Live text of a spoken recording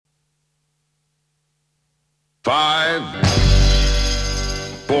5,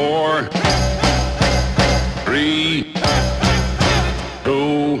 4, 3,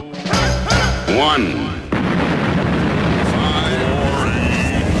 2, 1.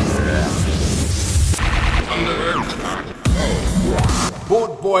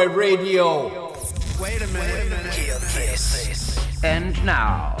 Boot Boy Radio. Wait a minute. Hear this. And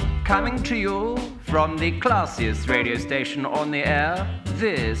now, coming to you from the classiest radio station on the air,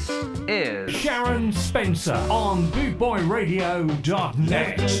 this is Sharon Spencer on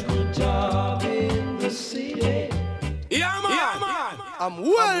bootboyradio.net. Yeah, man. I'm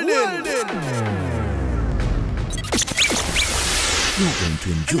welding. You're going to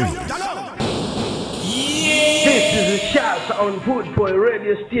enjoy it. This is Shazza on Boot Boy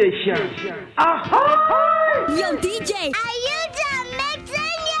Radio Station. Aha! Yo, DJ, are you done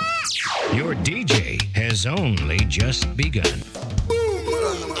mixing yet? Your DJ has only just begun.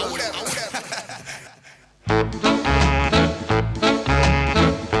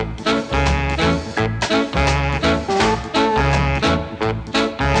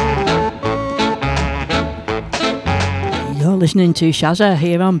 You're listening to Shazza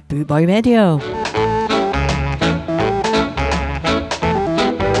here on Boot Boy Radio.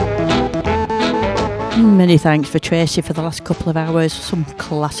 Many thanks for Tracy for the last couple of hours. Some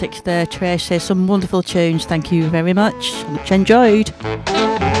classics there, Tracy. Some wonderful tunes. Thank you very much. Much enjoyed.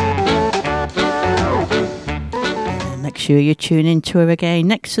 Make sure you tune in to her again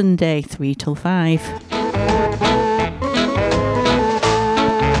next Sunday, 3 till 5.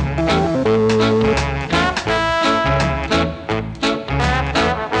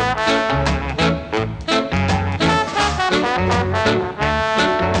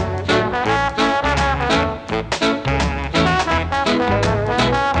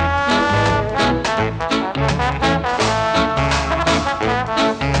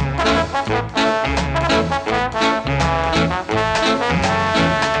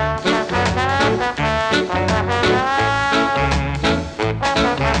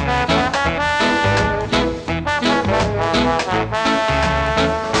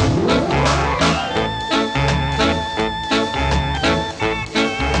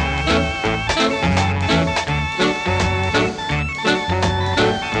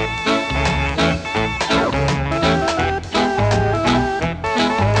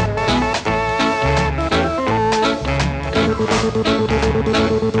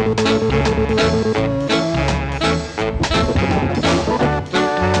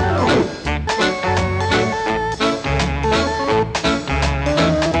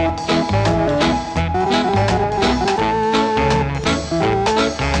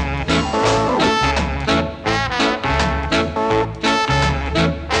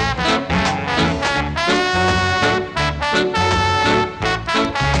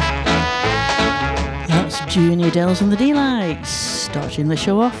 Dells and the D-Lights, starting the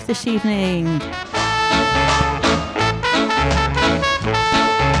show off this evening.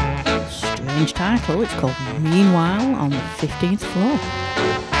 Strange title, it's called Meanwhile on the 15th Floor.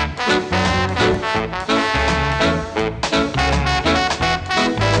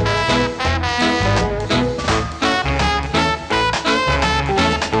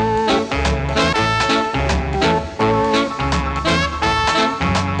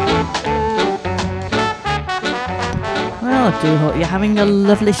 I do hope you're having a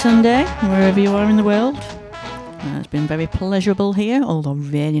lovely Sunday, wherever you are in the world. It's been very pleasurable here, although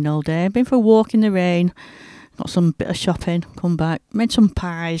raining all day. Been for a walk in the rain, got some bit of shopping, come back, made some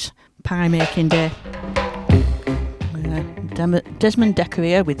pies, pie making day. Desmond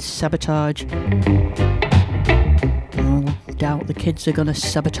Decker with Sabotage. I doubt the kids are going to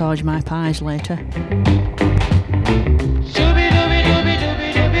sabotage my pies later.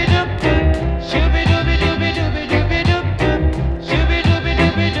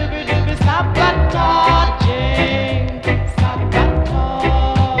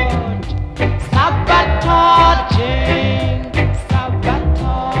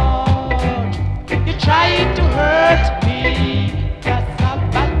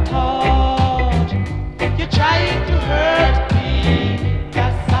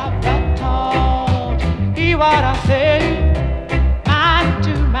 What I say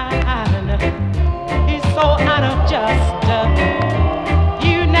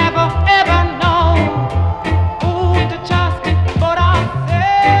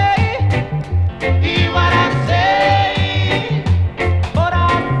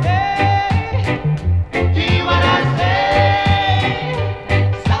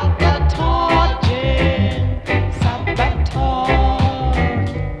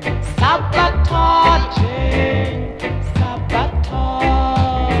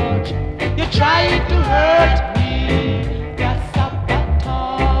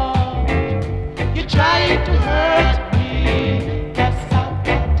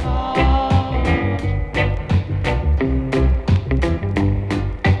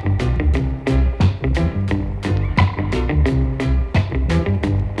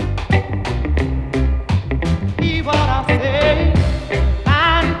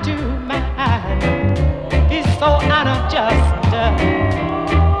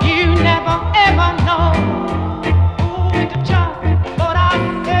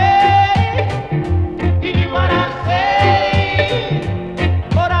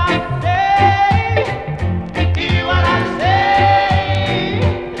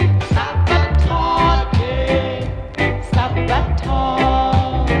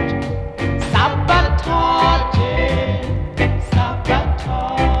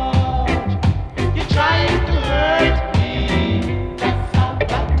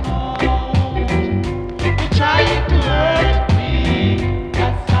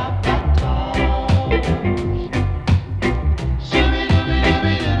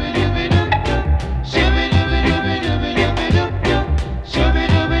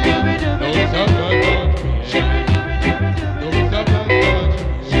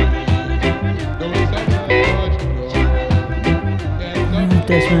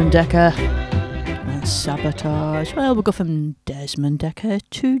Desmond Dekker and Sabotage. Well, we'll go from Desmond Dekker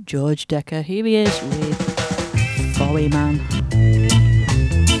to George Dekker. Here he is with Bowie Man.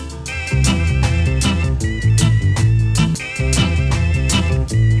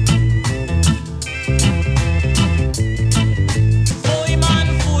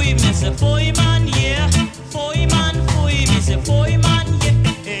 Boy man, yeah. Boy man, boy, me say boy man, yeah.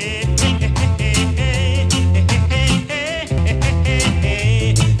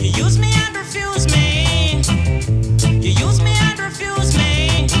 You use me and refuse me. You use me and refuse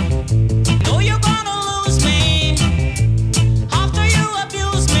me. Know you're gonna lose me after you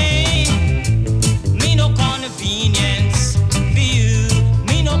abuse me. Me no convenience for you.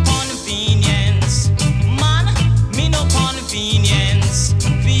 Me no convenience, man. Me no convenience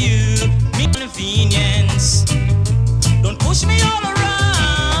for you. Convenience. Don't push me all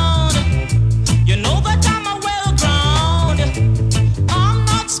around. You know that I'm a well ground. I'm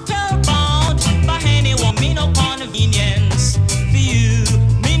not spellbound by anyone. Me no convenience for you.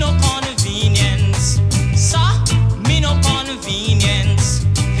 Me no convenience. Sir, me no convenience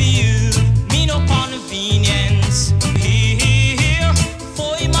for you. Me no convenience. Here,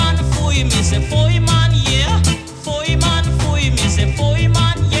 foy man, foy me say foy man, yeah. Foy man, foy me say foy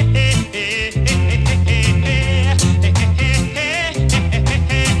man, yeah.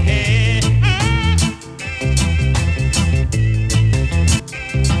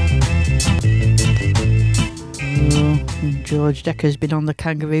 George Dekker's been on the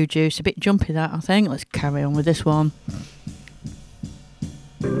kangaroo juice. A bit jumpy that, I think. Let's carry on with this one.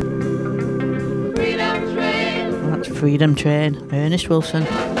 Freedom Train. That's Freedom Train, Ernest Wilson.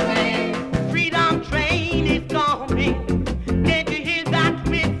 Freedom Train is coming. Can't you hear that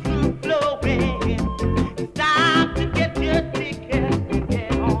whistle blowing? It's time to get your ticket and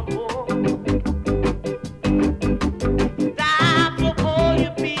get on board. Time for all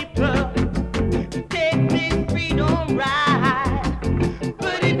you people to take this freedom ride.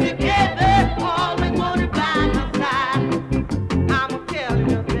 Put it together, always wanna by my side. I'm telling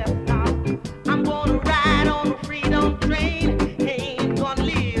you this now. I'm gonna ride on the freedom train. Ain't gonna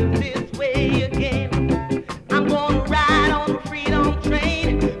live this way again. I'm gonna ride on the freedom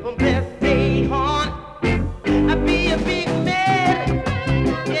train from this day on. I'll be a big man,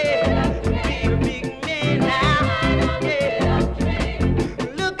 yeah. Be a big man now, yeah.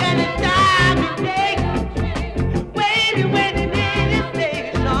 Look at the time it takes, waiting in the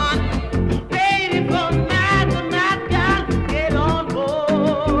station, waiting for my gun to get on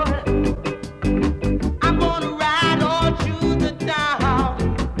board. I'm gonna ride all through the town,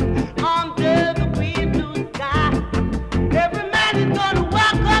 under the clear blue sky. Every man is gonna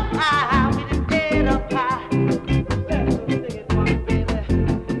walk up high with his head up high.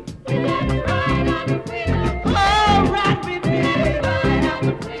 Oh, ride with me.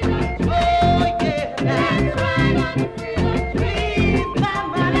 Oh, yeah. Please, my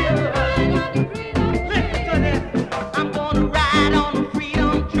love. Listen to this. I'm gonna ride on the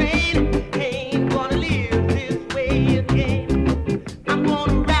freedom train. Ain't gonna live this way again. I'm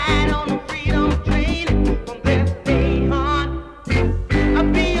gonna ride on the freedom train from this day on.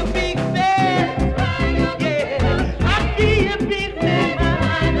 I'll be a big man, yeah. I'll be a big man,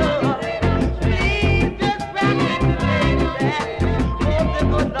 my love. Please just rock me to baby that. Oh, the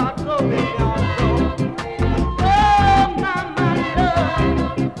good Lord go with y'all go. Oh, my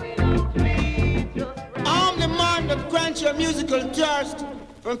love. Please just rock. I'm the man that quench your musical thirst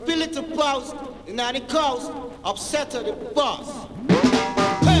from Philly to Post, and on the coast, upset to the boss.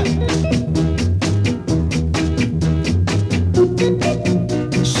 Hey.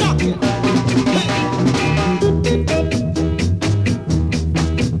 Shocking. Hey.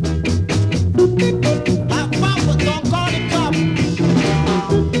 Papa, don't call the cop,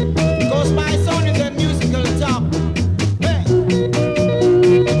 'cause my son is a musical top. Hey.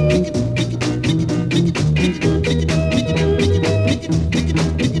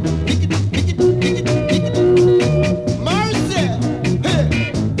 Mercy!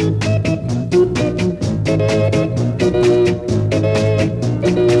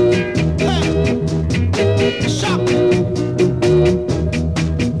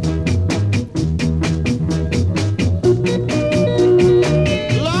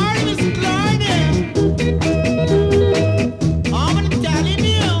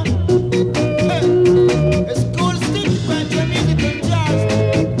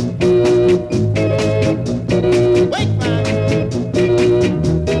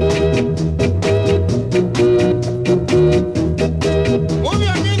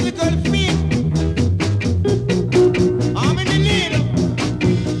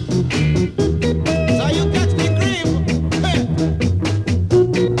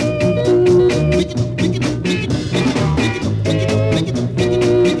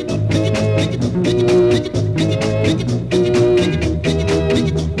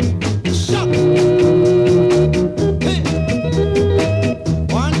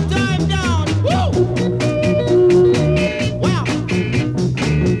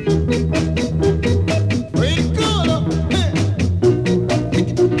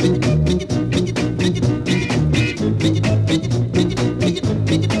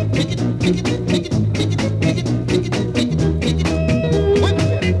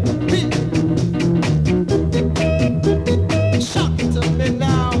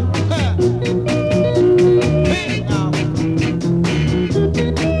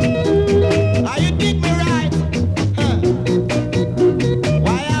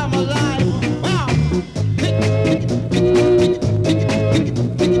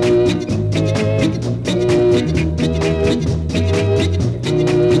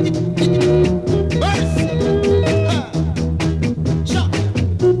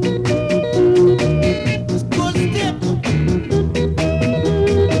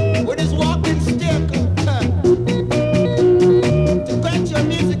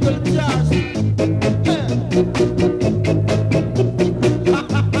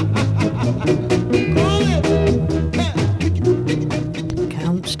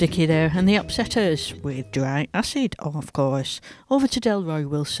 Dicky there, and the Upsetters with Dry Acid, of course. Over to Delroy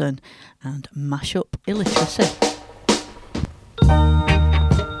Wilson and Mash Up Illiteracy.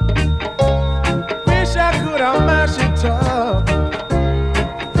 Wish I could have mash it up.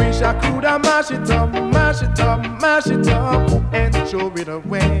 Wish I could have mash it up, mash it up, mash it up, and throw it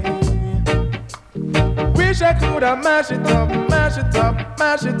away. Wish I could have mash it up, mash it up,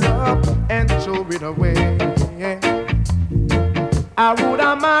 mash it up, and throw it away. I would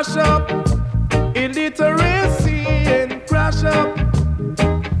have mash up illiteracy and crash up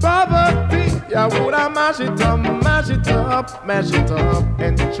poverty. I would have mash it up, mash it up, mash it up,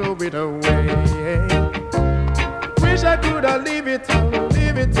 and throw it away. Wish I could have live it up,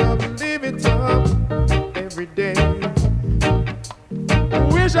 live it up, live it up every day.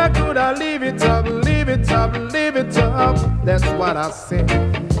 Wish I could have live it up, live it up, live it up. That's what I say.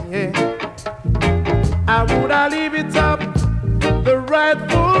 I would have live it up the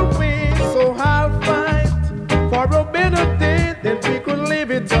rightful way, so I'll fight for a better day. Then we could live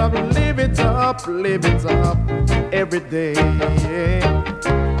it up, live it up, live it up every day.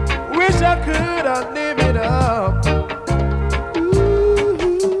 Wish I could have live it up.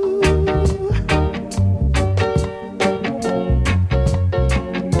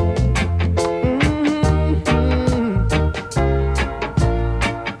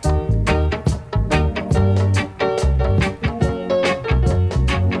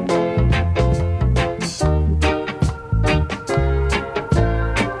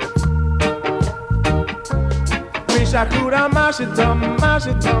 I could have mash it up, mash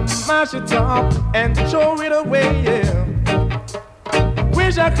it up, mash it up, and throw it away, yeah.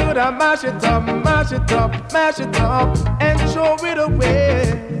 Wish I could have mash it up, mash it up, mash it up, and throw it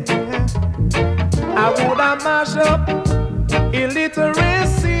away. I would have mash up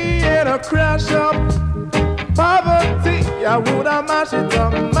illiteracy and a crash up poverty. I would have mash it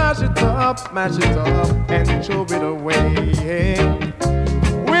up, mash it up, mash it up, and throw it away.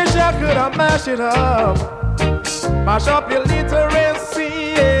 Wish I could have mash it up. Mash up your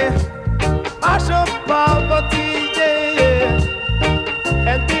literacy, yeah. Mash up poverty, yeah, yeah.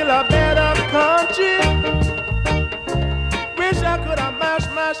 And build a better country. Wish I could have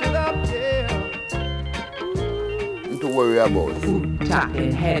mash it up, yeah. Nothing to worry about. Food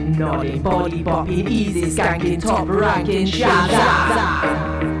tapping, head nodding, body bopping, easy skanking, top ranking, Shazza.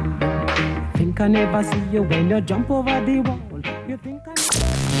 Think I never see you when you jump over the wall. You think I...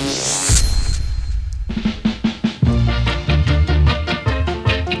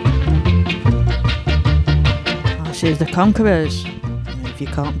 This is the Conquerors. And if you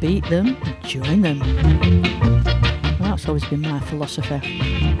can't beat them, join them. Well, that's always been my philosophy.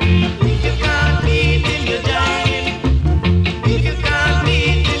 If you can't beat them, you're dying. If you can't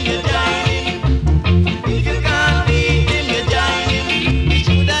beat them, you're dying. If you can't beat them, you're dying. You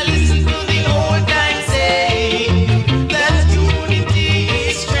should have listened to the old time saying that unity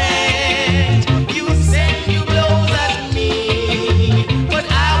is strength. You said you blows at me, but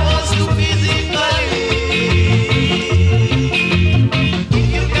I was too busy calling. If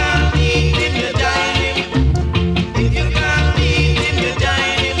you can't beat him, you're dying. If you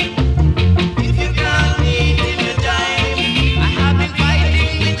can't beat him,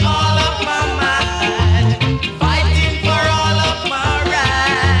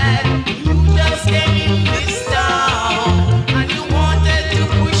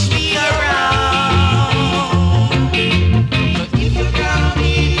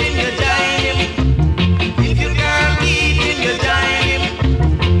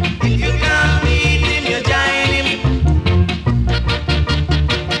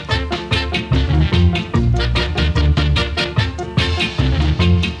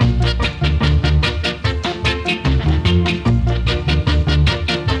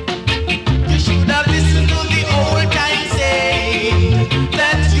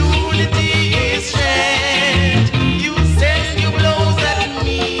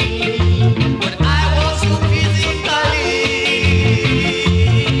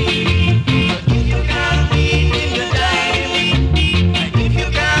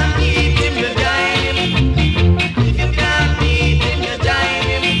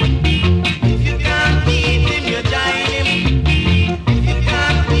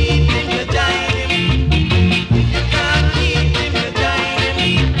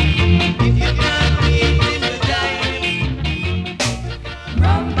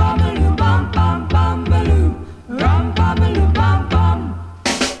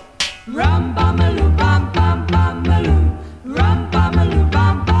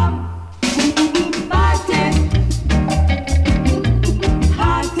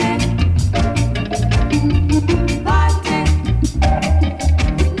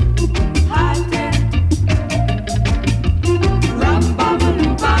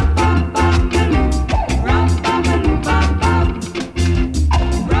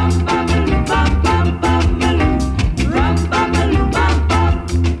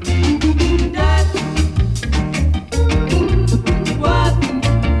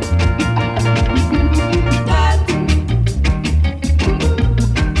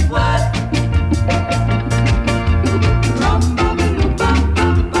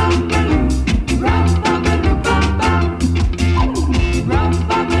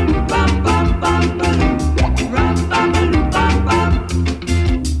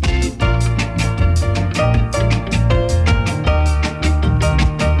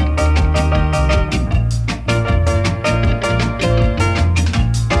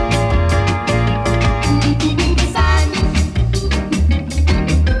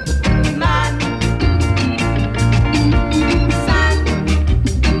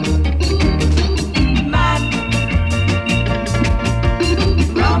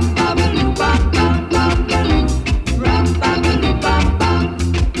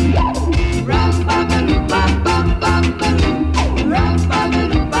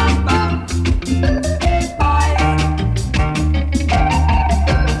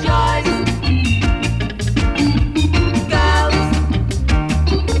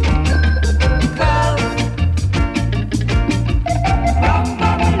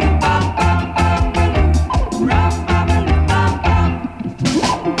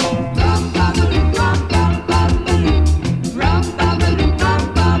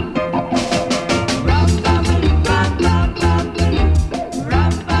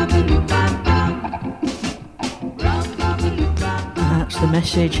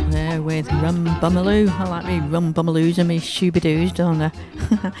 Message there with Rum Bumaloo. I like me Rum Bumaloos and me Shoobidoos, don't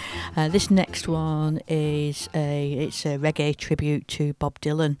I? This next one is a reggae tribute to Bob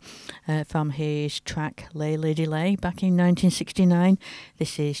Dylan from his track Lay Lady Lay back in 1969.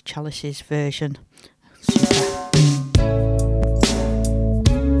 This is Chalice's version.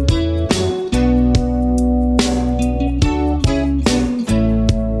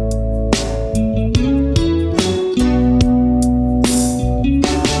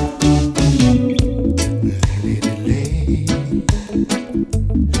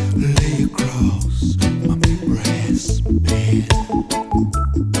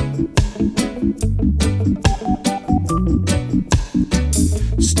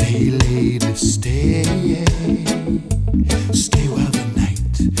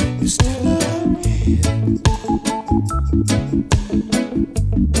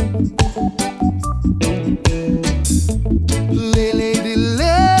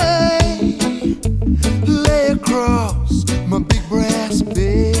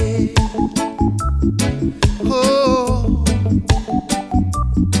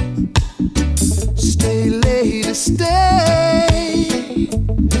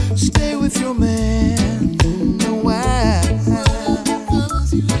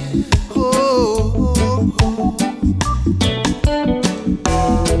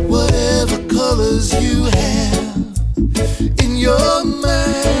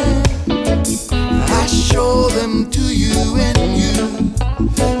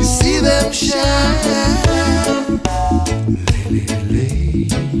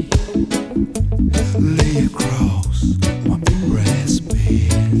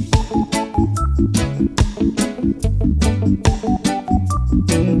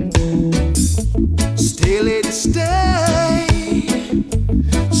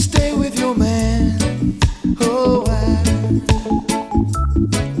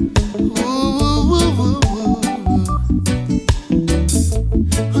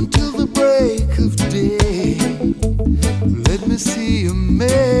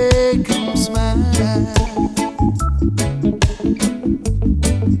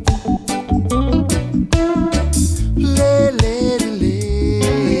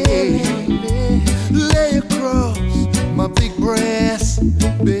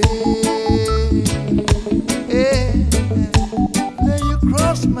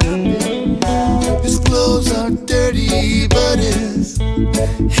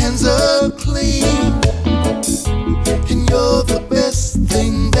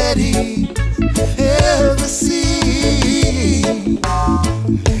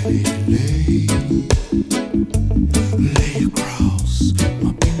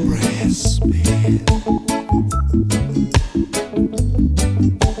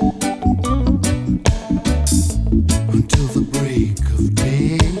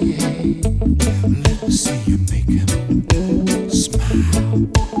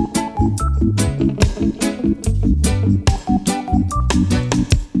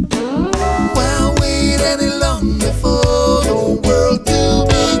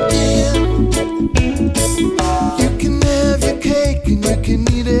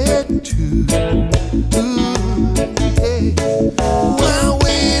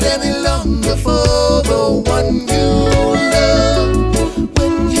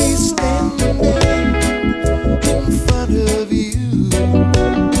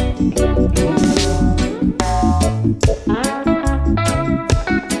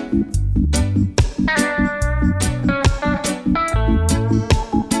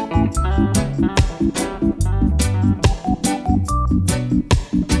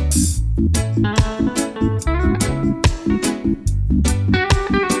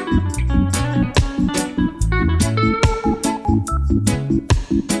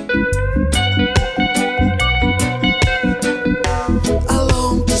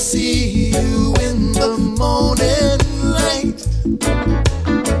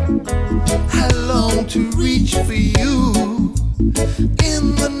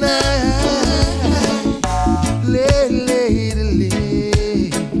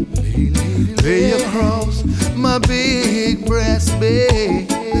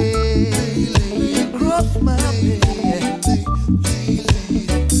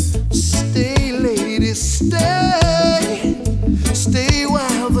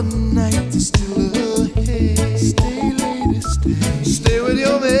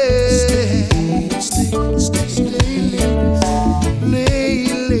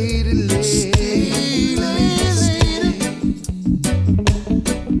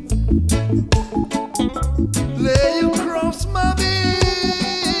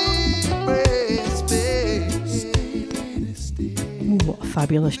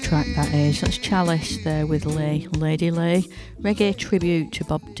 Fabulous track that is. That's Chalice there with Lay, Lady Lay. Reggae tribute to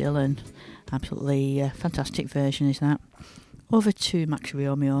Bob Dylan. Absolutely fantastic version is that. Over to Max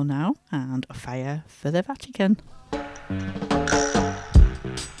Romeo now and Fire for the Vatican.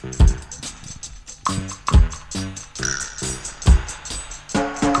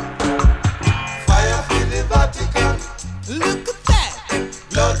 Fire for the Vatican. Look at that.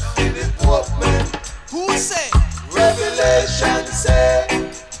 Blood for the Pope man. Who say? Revelation say.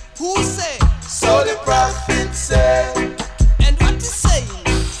 Who say? So the prophet say. And what is saying?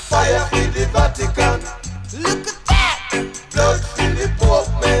 Fire for the Vatican. Look at that. Blood for the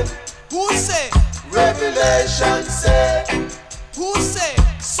Pope man. Who say? Revelation say. Who say?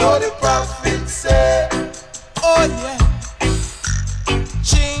 So the prophet say. Oh yeah.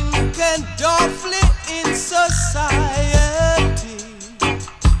 Chink and Duffley in society.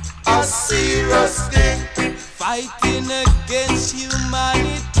 A serious thing. Fighting against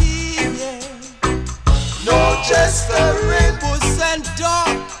humanity, yeah. No gesturing. Puss and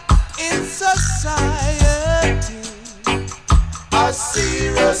dog in society. A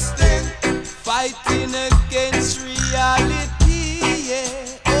serious thing. Fighting against reality,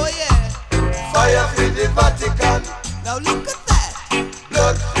 yeah. Oh yeah. Fire for the Vatican. Now look at that.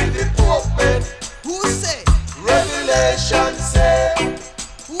 Blood for the Pope man. Who say? Revelation say.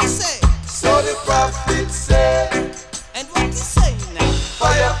 Who say? So the prophet say. And what he say now?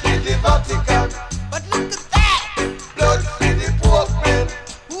 Fire for the Vatican. But look at that. Blood for the Pope man.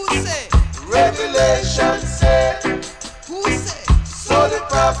 Who say? Revelation say. Who say? So the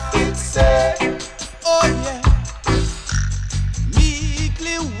prophet say. Oh yeah.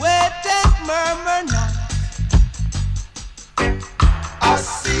 Meekly wait and murmur not. A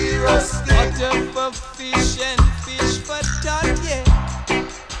serious thing. Water for fish and fish for tot, yeah.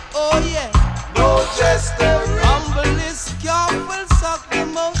 Oh yeah. No gesturing. Humble is careful, suck the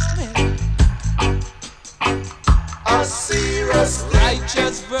most milk. A serious thing.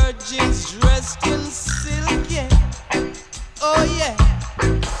 Righteous virgins dressed in silk, yeah. Oh yeah.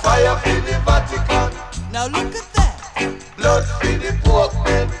 Fire for the Vatican. Now look at that. Blood for the Pope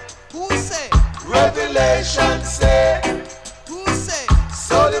man. Who say? Revelation say. Who say?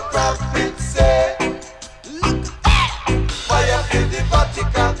 So the prophet say. Look at that. Fire for the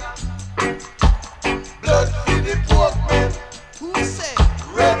Vatican. Blood for the Pope man. Who say?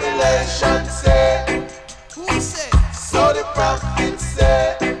 Revelation say. Who say? So the prophet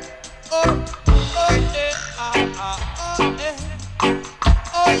say. Oh, oh yeah, oh yeah.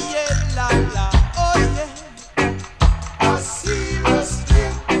 Oh yeah, la la, oh yeah. A serious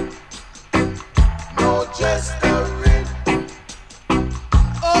thing. No gesturing.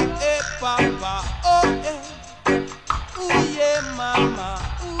 Oh yeah, papa, oh yeah. Ooh yeah, mama,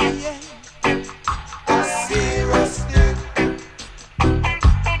 ooh yeah. A serious thing.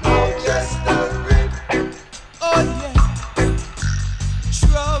 No gesturing. Oh yeah.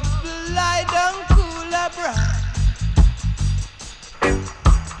 Trouble lie down cooler bright.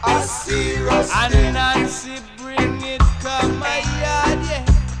 A serious thing. And Nancy bring it come my yard, yeah.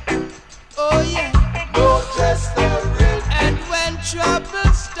 Oh yeah. No gesturing. And when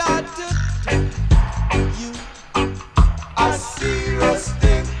trouble start to you, a serious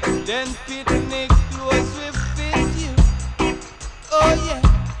thing. Then picnic clothes will fit you. Oh yeah.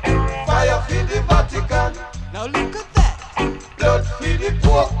 Fire for the Vatican. Now look at that. Blood for the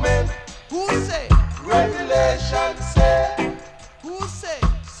Pope man. Who say? Revelation say. Who say?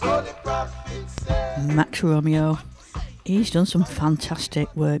 So the prophet say. Max Romeo. He's done some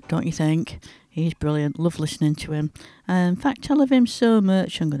fantastic work, don't you think? He's brilliant. Love listening to him. In fact, I love him so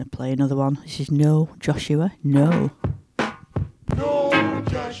much, I'm going to play another one. This is No Joshua, No. No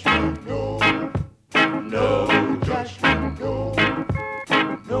Joshua, no. No Joshua, no.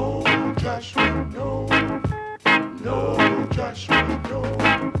 No Joshua, no. No Joshua, no.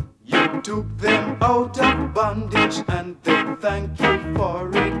 You took them out of bondage and they thank you for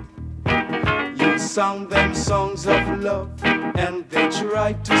it. You sang them songs of love and they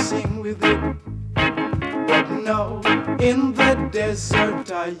tried to sing with it. But now in the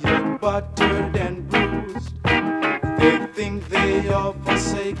desert are you battered and bruised. They think they are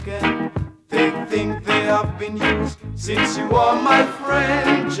forsaken. They think they have been used. Since you are my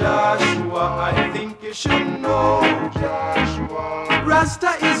friend Joshua, I think you should know Joshua.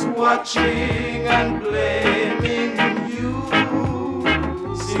 Rasta is watching and blaming you.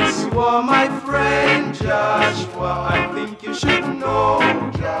 Since you are my friend Joshua, I think you should know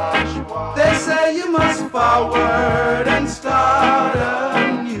Joshua. They say you must forward and start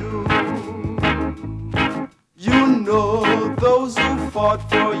anew. You know those who fought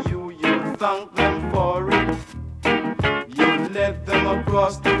for you, you thank them for it. You led them across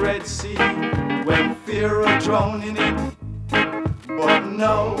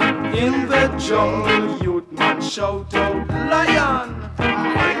In the jungle, youth man shout out, lion.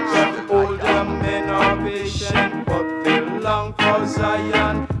 But the older men are patient, but they long for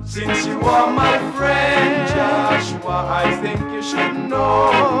Zion. Since you are my friend, Joshua, I think you should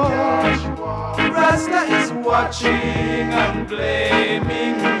know. Rasta is watching and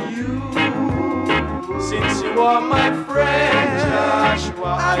blaming you. Since you are my friend,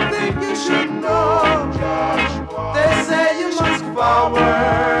 Joshua, I think you should know. They say you must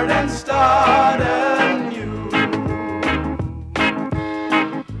forward and start anew.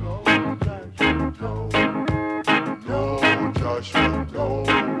 No, Joshua, no.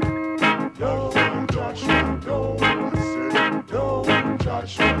 No, Joshua, no. I said no,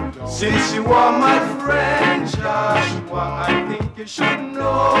 Joshua, no. Since you are my friend, Joshua, I think you should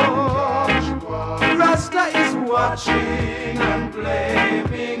know. Rasta is watching and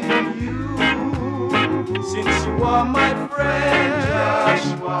blaming you. Since you are my friend,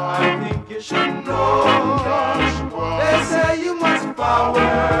 Joshua, I think you should know. They say you must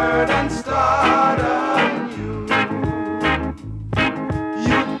forward and start anew.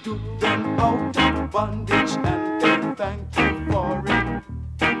 You took them out of bondage and they thank you for it.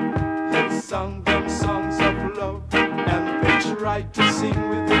 You sung them songs of love and they tried to sing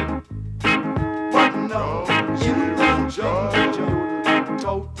with it. But no, you don't jump, you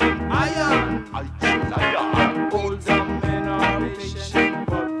toting iron. Older men are patient,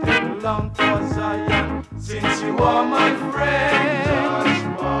 but they long for Zion. Since you are my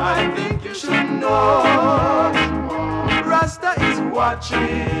friend, I think you should know. Rasta is watching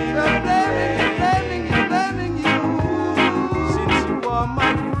and blaming you. Since you are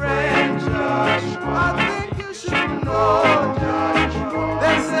my friend, I think you should know.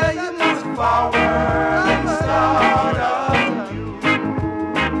 They say you must forward and start anew.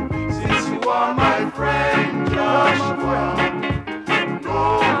 Since you are my friend, Joshua, no,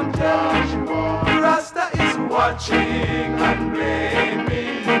 I'm Joshua. Rasta is watching and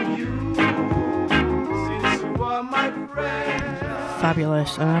blaming you. Since you are my friend.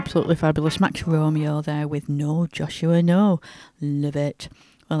 Fabulous, absolutely fabulous. Max Romeo there with No Joshua No. Love it.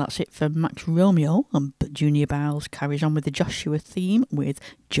 Well, that's it for Max Romeo, but Junior Bowles carries on with the Joshua theme with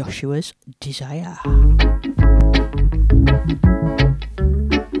Joshua's Desire.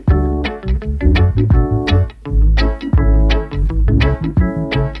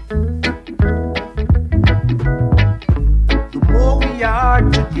 The more we are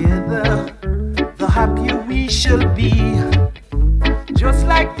together, the happier we shall be. Just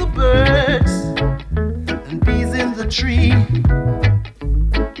like the birds and bees in the tree.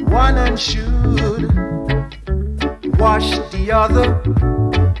 One and should wash the other.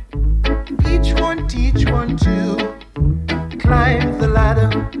 Each one teach one to climb the ladder.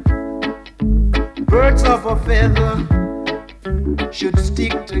 Birds of a feather should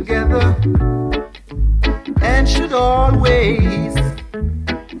stick together and should always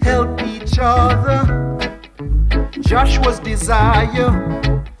help each other. Joshua's desire,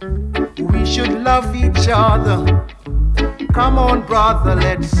 we should love each other. Come on, brother,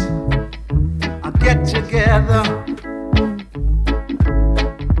 let's get together.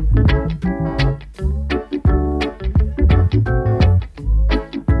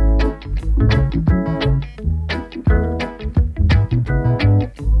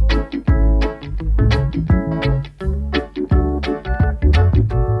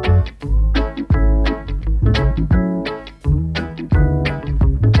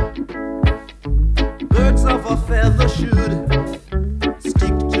 Birds of a feather should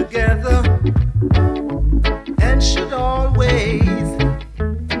stick together and should always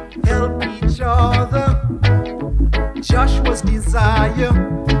help each other. Joshua's desire,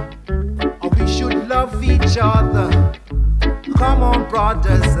 we should love each other. Come on,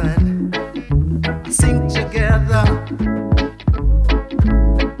 brothers, and sing together.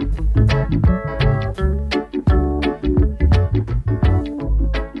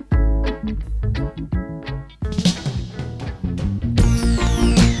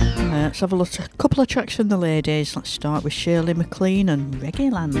 Let's have a look at a couple of tracks from the ladies. Let's start with Shirley MacLaine and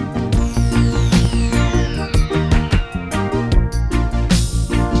Reggae Land.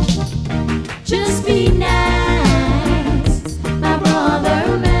 Just be nice, my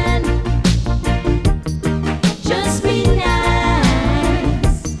brother man. Just be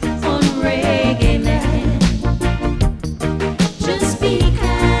nice on Reggae Land. Just be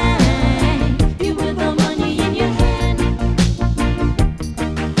kind, you with the money in your hand.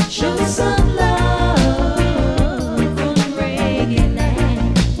 Show some love on Reggae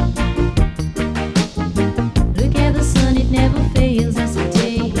Land. Look at the sun, it never fails us a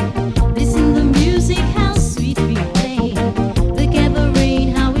day. Listen the music, how sweet we play. Look at the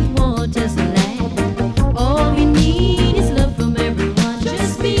rain,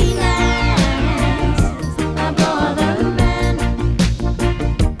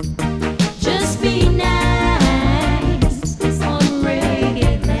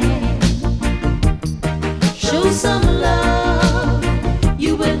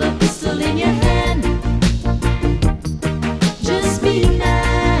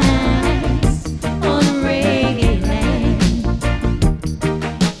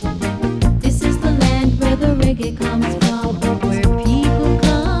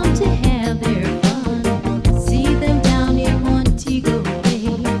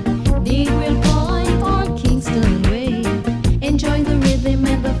 him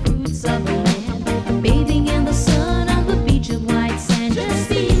and the fruits of the land, bathing in the sun on the beach of white sand. Just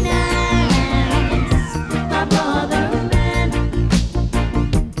be nice, my brother man.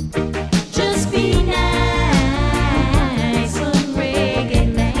 Just be nice on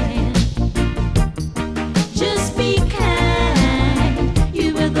reggae land. Just be kind,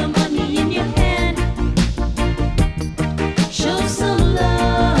 you with the money in your hand. Show some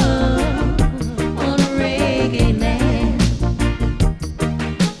love on reggae land.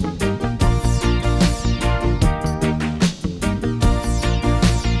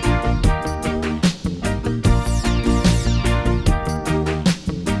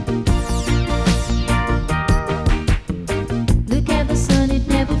 Look at the sun, it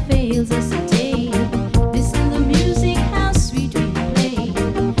never fails us a day. Listen the music, how sweet we play.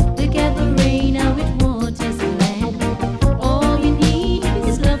 Look at the rain, how it waters the land. All you need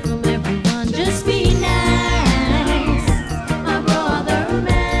is love from everyone. Just be nice, my brother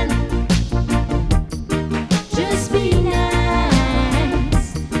man. Just be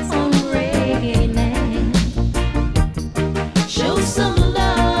nice on reggae land. Show some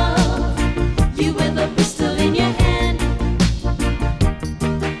love, you with a pistol in your hand.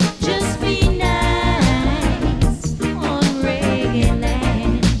 Just be nice on reggae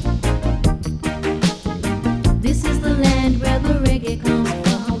land. This is the land where the reggae comes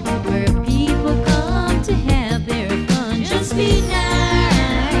from, where people come to have their fun. Just be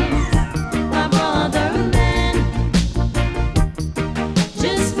nice, my brother man.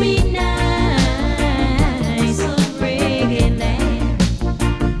 Just be nice on reggae land.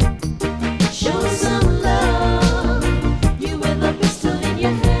 Show some love, you with a pistol in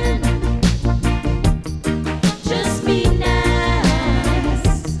your hand. Just be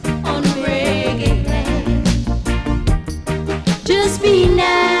nice on reggae land. Just be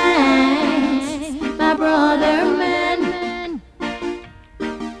nice, my brother man.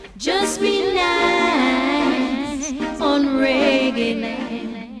 Just be nice on reggae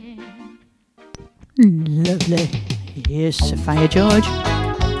land. Lovely. Here's Sophia George.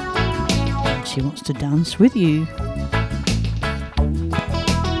 She wants to dance with you.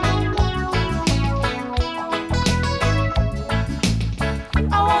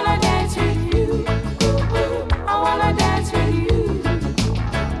 I wanna dance with you. I wanna dance with you.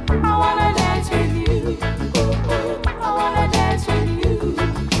 I wanna dance with you. I wanna dance with you.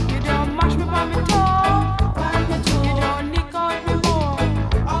 You don't mash me by my toe. You don't nick out me more.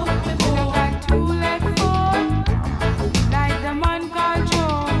 You don't got two left foot, like the man called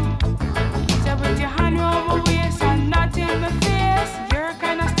Joe. So put your hand round my waist and not in my face. Your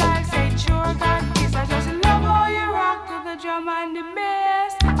kind of style say sure got kiss. I just love how you rock to the drum and the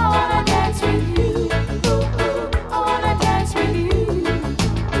bass. I wanna dance with you. I wanna dance with you.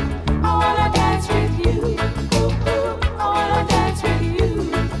 I wanna dance with you. I wanna dance with you.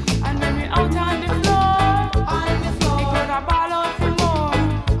 And when we out on the floor, we put our ball out for more.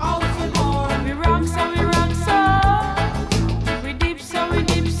 We rock so, we dip so, we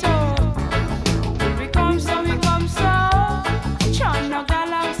come so, Tryna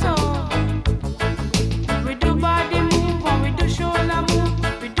galang so. We do body move and we do shoulder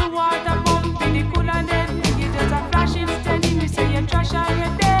move. We do water pump in the cool and dead. You just a flashing steady. Me say you trash and you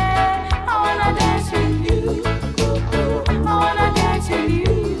dead. I wanna dance with you. I wanna dance with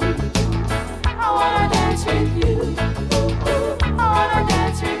you. I wanna dance with you. I wanna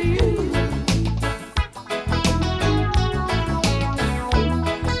dance with you.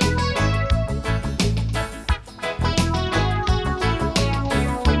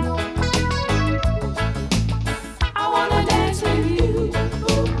 I wanna dance with you.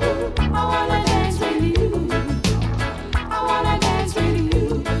 I wanna dance with you. I wanna dance with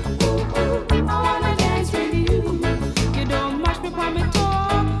you. I wanna dance with you. You don't mash me on my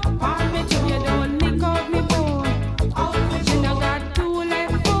toe. You don't nick out me bone. You don't got two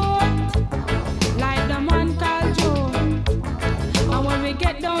left foot, like the man called Joe. And when we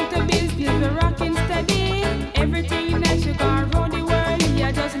get down to business, we're rocking steady. Everything that you got around the world,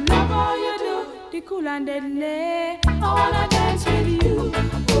 I just love how you do the cool and deadly. I wanna dance with you.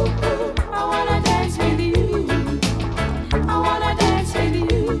 I wanna dance with you. I wanna dance with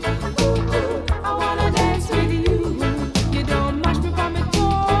you. I wanna dance with you. You don't mash me on my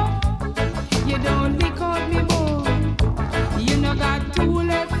toe. You don't nick out me bone. You no got two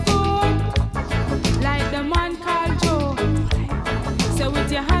left foot, like the man called Joe. So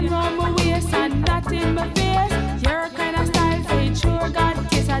with your hand round my waist and that in my face, your kind of style say sure got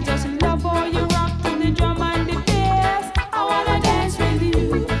kiss. I just love how you rock to the drum and the bass. I wanna dance with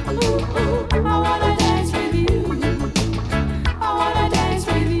you. I wanna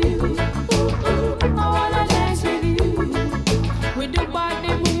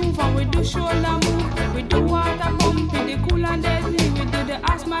do shoulder move, we do water pump, with the cool and deadly, we do the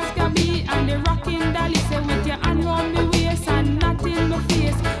asthma scabby and the rocking dolly. Say with your hand round me waist and not in my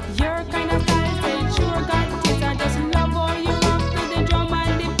face. Your kind of style, say sure got taste. I just love how you rock to the drum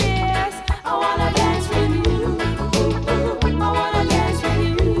and the bass. I wanna dance with you. Ooh, ooh, I wanna dance with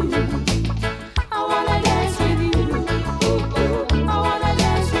you. I wanna dance with you. Ooh, ooh, I wanna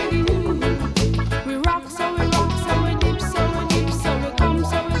dance with you. We rock, so we dip, so we dip, so we come,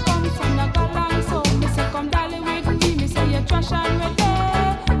 from the galang. So me say come dolly with me, me say you trash and we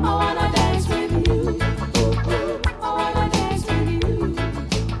there. I wanna dance with you. Ooh, ooh, I wanna dance with you.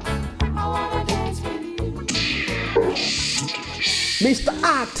 I wanna dance with you. Mr.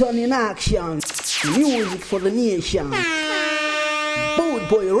 Acton in action. Music for the nation. Boot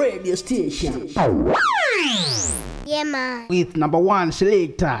Boy Radio Station. Yeah, man. With number one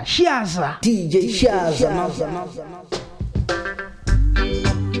selector, Shazza. DJ Shazza.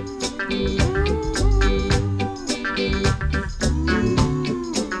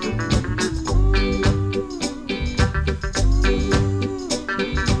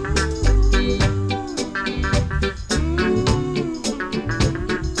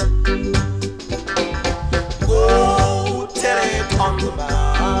 Go tell it on the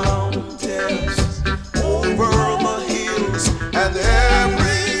mountains, over the hills, and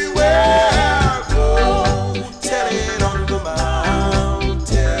everywhere. Go tell it on the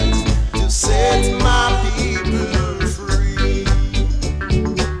mountains to set my people free.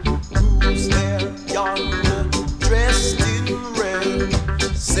 Who's there yonder, dressed in red?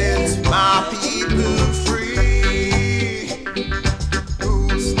 Set my people free.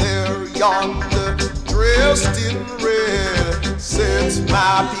 Who's there yonder, dressed in red? Set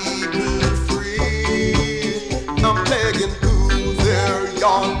my people free. I'm begging, who's there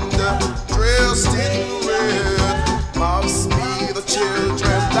yonder, dressed in red? Must be the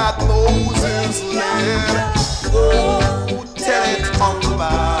children that Moses led. Oh, tell it on the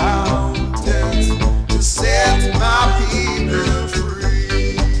mountains to set my people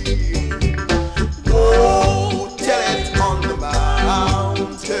free. Oh, tell it on the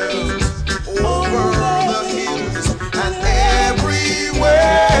mountains, over the hills, and everywhere.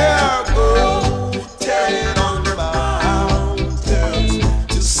 Go tell it on the mountains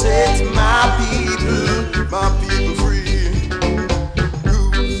to set my people free.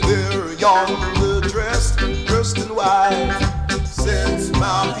 Who's there yonder, dressed in white? Set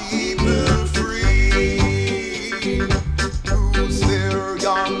my people free. Who's there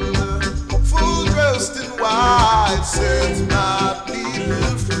yonder, full dressed in white? Set my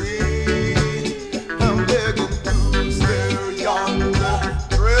people free. I'm begging, who's there yonder,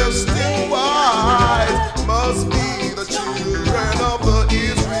 dressed in white? Must be the children of the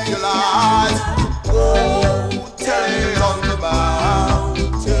Israelites. Oh, tell it on the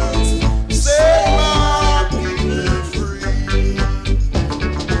mountains, set my people free.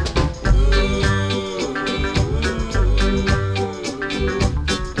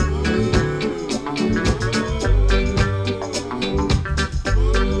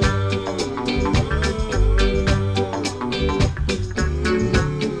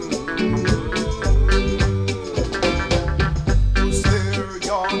 Who's there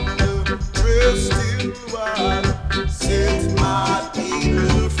yonder, dressed in white? Set my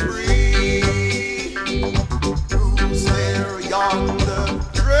people free. Who's there yonder,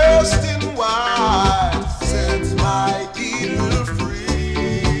 dressed in white? Set my people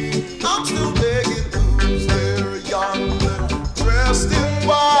free. I'm still begging, who's there yonder, dressed in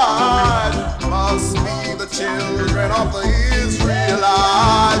white? Must be the children of the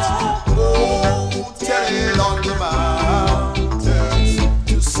Israelites. Oh, tell it on the mountains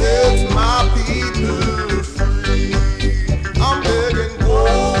to set my people free. I'm begging,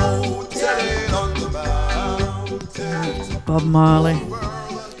 go tell it on the mountains. Bob Marley,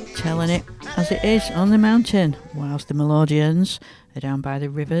 telling it as it is on the mountain, whilst the Melodians are down by the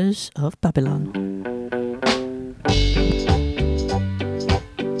rivers of Babylon.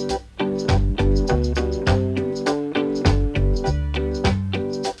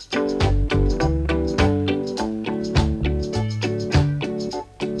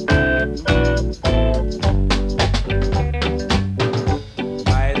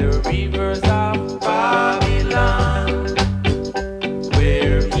 By the rivers of Babylon,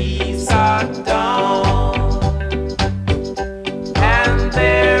 where he sat down, and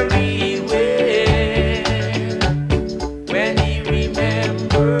there he waited.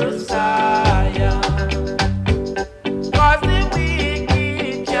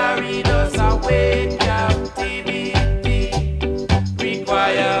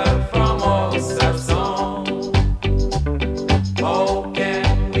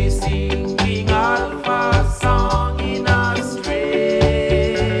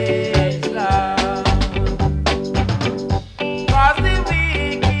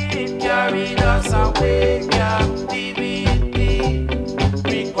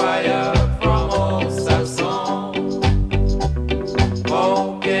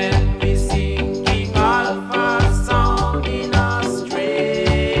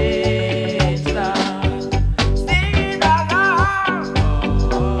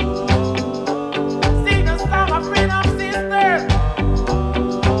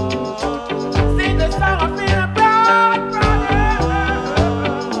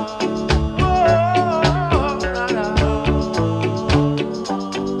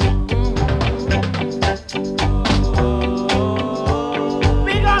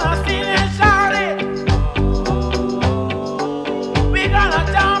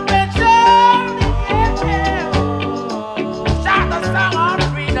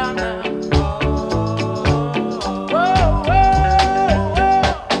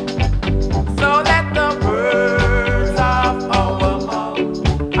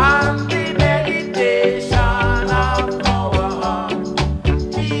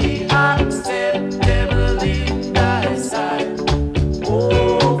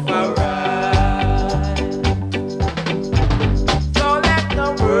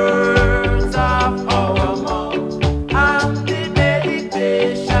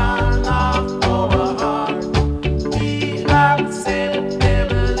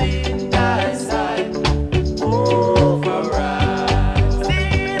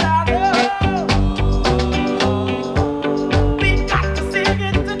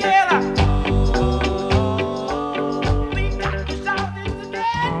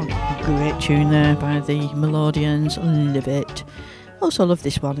 tune there by the Melodians. Love it. Also love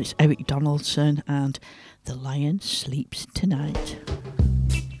this one. It's Eric Donaldson and The Lion Sleeps Tonight.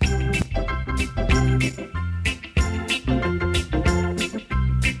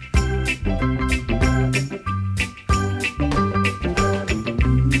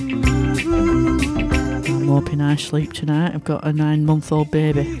 I'm hoping I sleep tonight. I've got a 9-month-old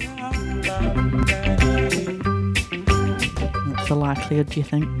baby. What's the likelihood, do you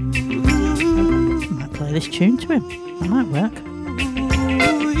think? I might play this tune to him. That might work.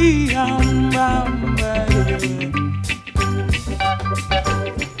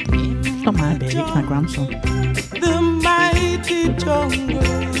 It's not my baby, it's my grandson. The mighty jungle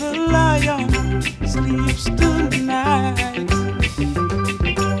lion sleeps tonight.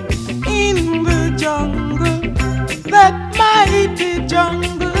 In the jungle, that mighty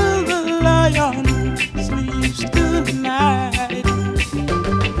jungle lion sleeps tonight.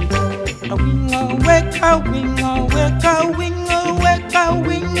 A wing awake, a wing awake, a wing awake, a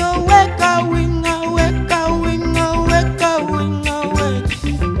wing awake, a wing awake, a wing awake, a wing awake.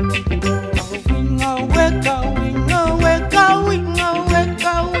 Awake, a wing awake, a wing awake,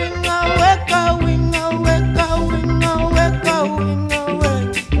 a wing awake, a wing awake, a wing awake, a wing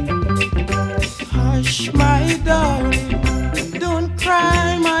awake. Hush, my darling, don't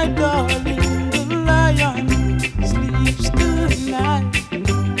cry, my darling. The lion sleeps tonight.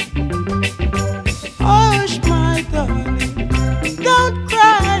 Hush, my darling, don't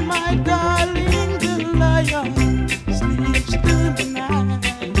cry, my darling. The lion sleeps tonight.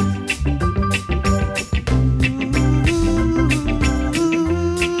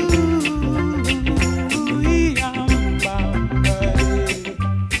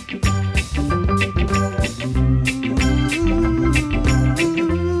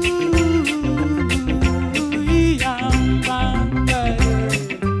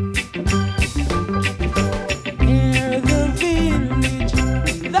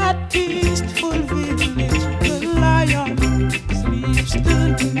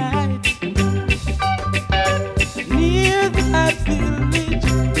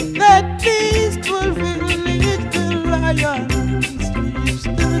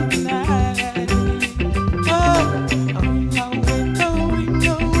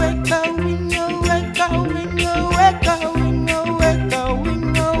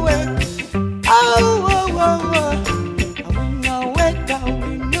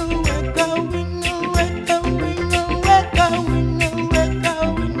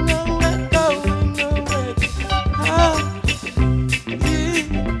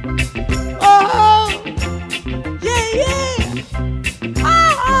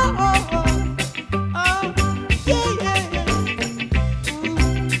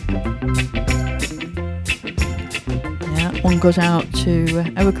 Goes out to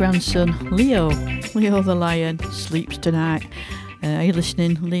our grandson Leo. Leo the lion sleeps tonight. Are you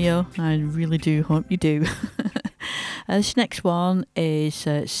listening, Leo? I really do hope you do. This next one is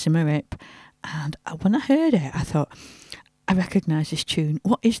Simmerip, and when I heard it I thought, I recognise this tune.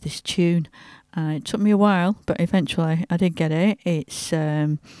 What is this tune? It took me a while, but eventually I did get it. It's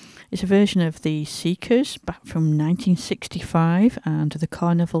a version of the Seekers back from 1965, and the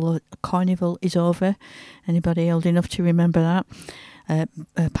Carnival is Over. Anybody old enough to remember that?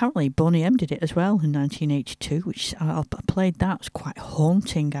 Apparently Boney M did it as well in 1982, which I played that. It was quite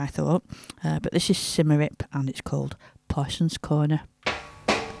haunting, I thought. But this is Simmerip, and it's called Parson's Corner.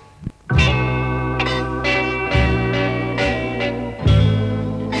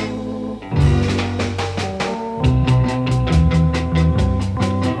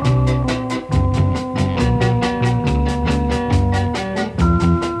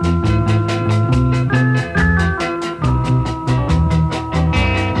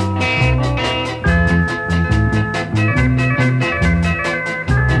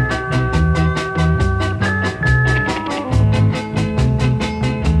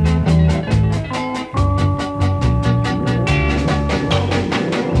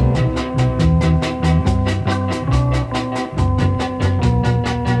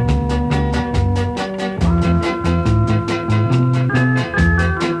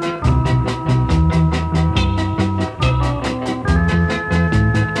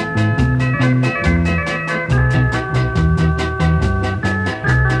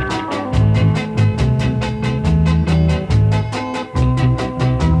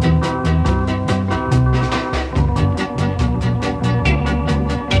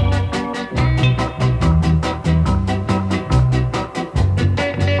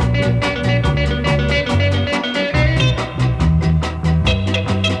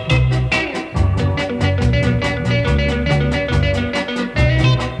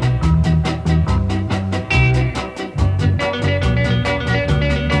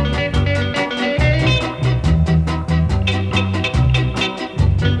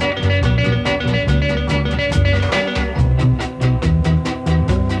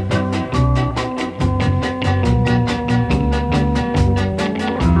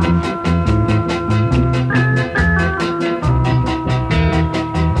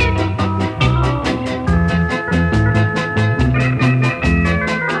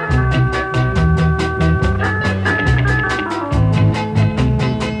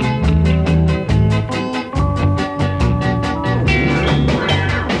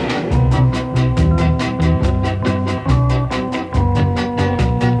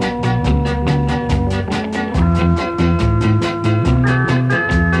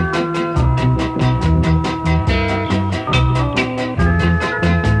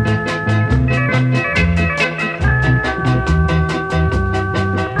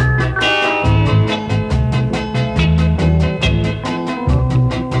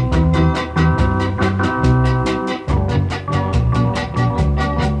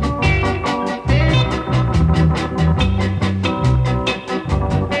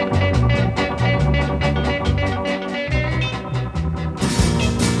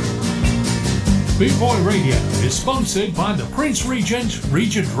 Boy Radio is sponsored by the Prince Regent,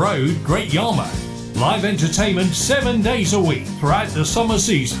 Regent Road, Great Yarmouth. Live entertainment 7 days a week throughout the summer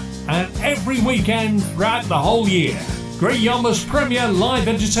season and every weekend throughout the whole year. Great Yarmouth's premier live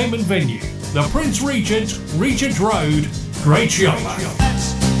entertainment venue, the Prince Regent, Regent Road, Great Yarmouth.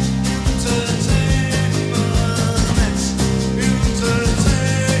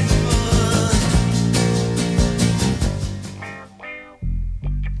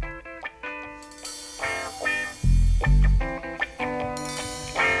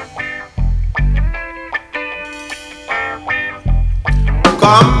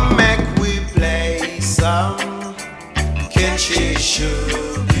 Come make we play some catchy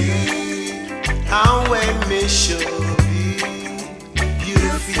shubi. And when me shubi, you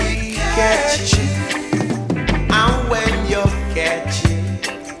feel catchy. And when you catch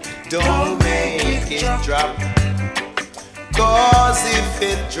it, don't make it drop. Cause if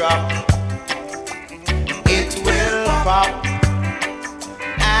it drop, it will pop.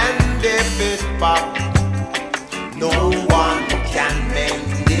 And if it pop, no one can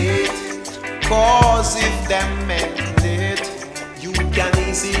mend it. Cause if them mend it, you can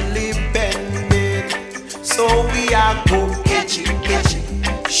easily bend it. So we are go catchy,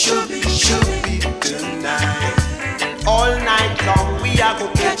 shubi, shubi tonight. All night long we are go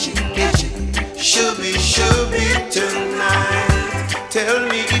catchy, shubi, shubi tonight. Tell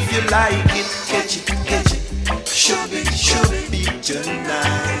me if you like it, catchy, shubi, shubi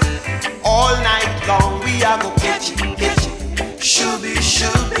tonight. All night long we are go catchy, shubi,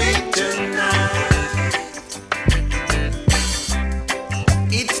 shubi tonight.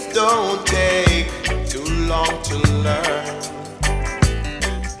 It don't take too long to learn.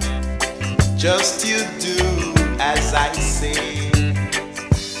 Just you do as I say.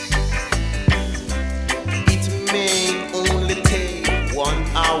 It may only take 1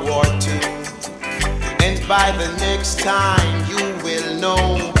 hour or 2, and by the next time you will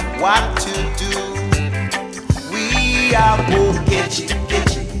know what to do. We are go catchy,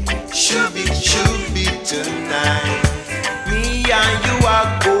 shubi, shubi tonight. Me and you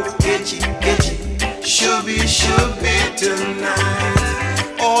are go catchy, shubi, shubi tonight.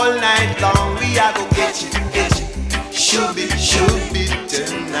 All night long we are go catchy, shubi, shubi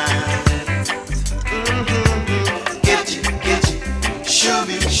tonight. Catchy,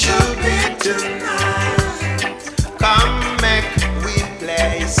 shubi, shubi tonight. Come make we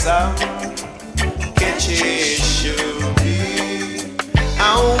play some catchy shubi.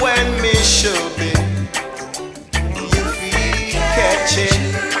 And when me shubi, you feel catchy.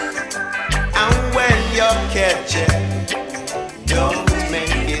 And when you catch it, don't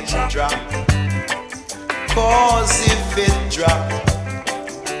make it drop. Cause if it drop,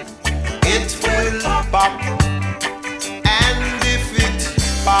 it will pop. And if it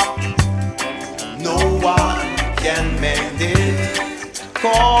pop, no one can mend it.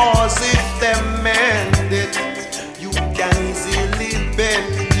 Cause if them mend it, you can easily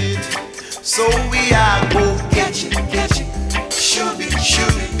bend it. So we are go catchy, shubi,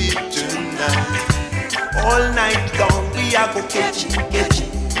 shubi tonight. All night long we are go catchy,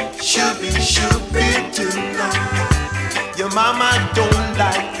 shubi, shubi tonight. Your mama don't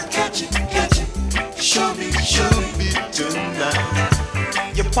like catchy, shubi, shubi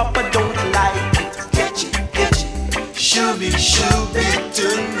tonight. Your papa don't like it, catchy, shubi, shubi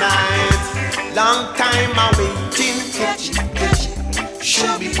tonight. Long time I waiting, catchy,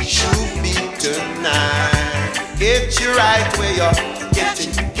 shubi, shubi tonight. Get you right where you're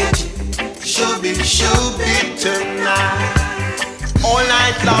getting, shubi, shubi tonight. All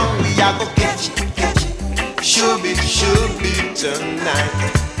night long we are go catchy, shubi, shubi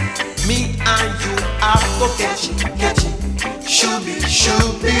tonight. Me and you are go catchy, shubi,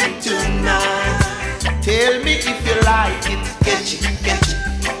 shubi tonight. Tell me if you like it, catchy,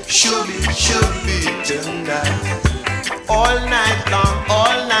 shubi, shubi tonight. All night long,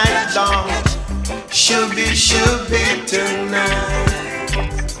 shubi, shubi tonight.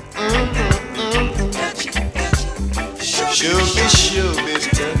 Shubi, shubi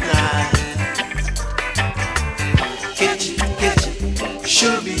tonight. Catchy,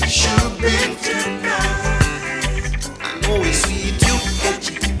 shubi, shubi tonight. I know it's sweet, you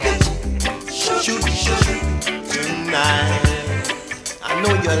catchy, shubi, shubi tonight. I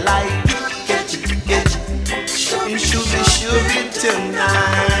know you like it, catchy, shubi, shubi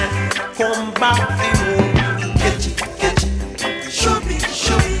tonight. Come back to home, catchy, shubi,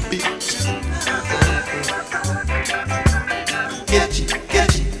 shubi tonight. Catchy,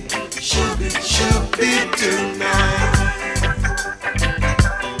 shubi, shubi tonight.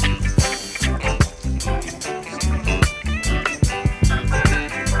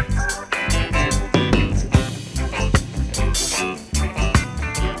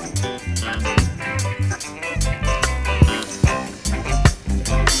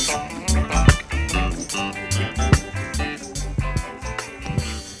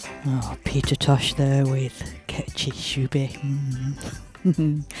 Peter Tosh there with Ketchy Shubi.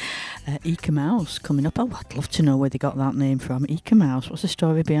 AkA Mouse coming up. Oh, I'd love to know where they got that name from. AkA Mouse, what's the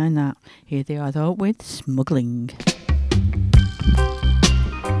story behind that? Here they are though with Smuggling.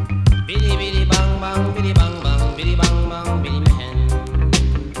 Biddy biddy bang bang, biddy bang bang, biddy bang bang, biddy mehen.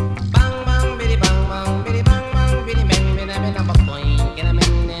 Bang bang, biddy bang bang, biddy bang bang, biddy men, biddy men, I'm a coin, get a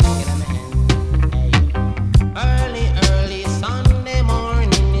men, get a mehen. Hey, early Sunday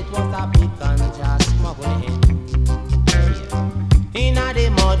morning, it was a big ganja smuggling. Inna the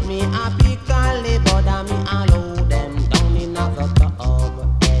mud, me a pick and lay bother me allow them down in a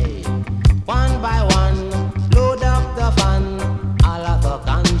tub. Hey, one by one, load up the van, all of the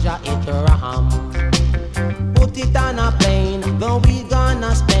ganja it ram. Put it on a plane, go we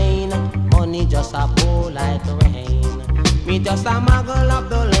gonna Spain. Money just a pour like rain. Me just a muggle up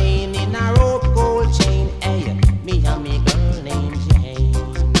the lane in a rope gold chain. Hey, me and me girl named Jane.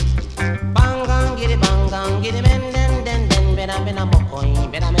 Bang get it bang, get it men. Bena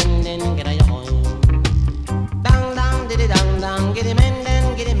mokoin, bena menden, get a yoin. Dang dang, diddy dang dang, get a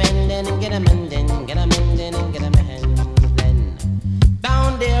menden, get a menden, get a menden, get a menden, get a menden.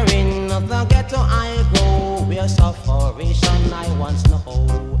 Down there in the ghetto I go, where sufferation I once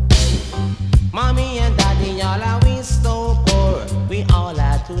know. Mommy and daddy all are we so poor, we all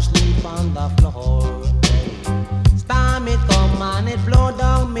had to sleep on the floor. Storm it come and it blow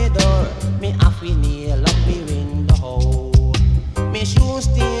down me door, me half we nail up me window. Me shoes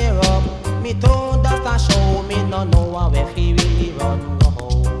tear up, me toe dust a show, me no know where fi really run go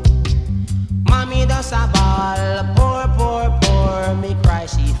home. Mommy does a ball, poor, poor, poor, me cry,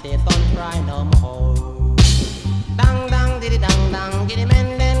 she say, don't cry no more. Dang, dang, diddy, dang, dang, giddy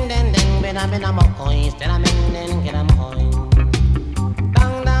men, den, bena mo coins, then a men, den, get a coin.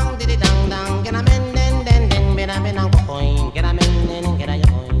 Dang, dang, diddy, dang, dang, get a men, den, bena mo coin, get a men, den, get a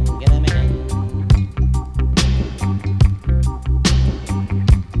coin, get a men.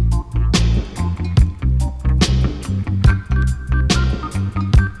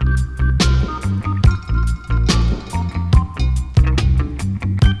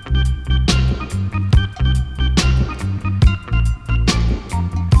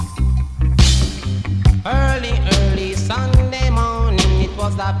 Early Sunday morning, it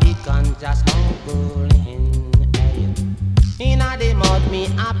was a big ganja smuggling. Inna the mud, me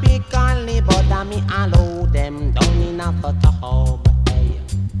a pick and lay bother me allow them down in a tub.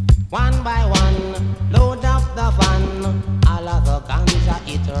 One by one, load up the van, all of the ganja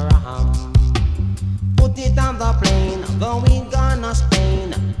it ram. Put it on the plane, going gonna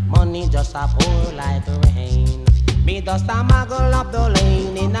Spain. Money just a pour like rain. Me just a muggle up the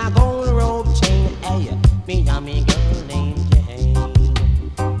lane in a gold rope chain. Hey, me and me girl named Jane.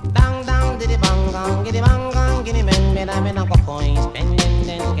 Dang dang diddy bang gang, giddy bang gang, giddy men, men a coin, spend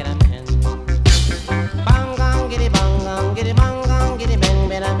then get a man. Bang gang, giddy bang gang, giddy bang gang, giddy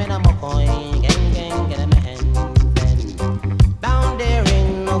men a coin, gang, get a man. Down there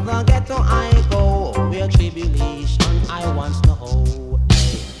in the ghetto I go, where tribulation I once know.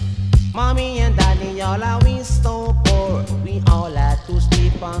 Mommy and daddy all are we so poor, we all had to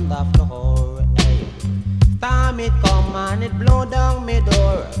sleep on the floor. Hey. Storm it come and it blow down me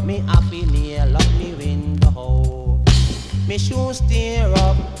door, me happy nail up me window. Me shoes tear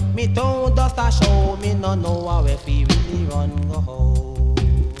up, me toe dust a show, me no know where fi really run go home.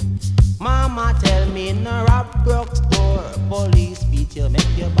 Mama tell me in a rap broke store, police beat you,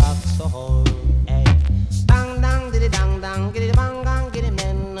 make your back sore. Hey. Dang dang diddy dang dang, giddy bang gang, giddy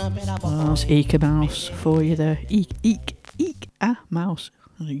men. That's AkA Mouse for you there. AkA Mouse.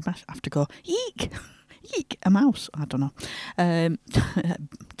 You must have to go AkA Mouse. I don't know.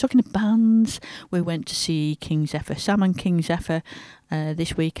 Talking of bands, we went to see King Zephyr, Sam and King Zephyr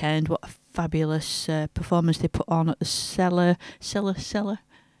this weekend. What a fabulous performance they put on at the Cellar. It's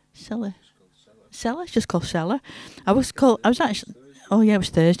just called Cellar. I was actually. Oh yeah, it was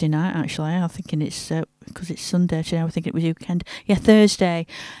Thursday night actually. I'm thinking it's because it's Sunday today. I was thinking it was weekend. Yeah, Thursday.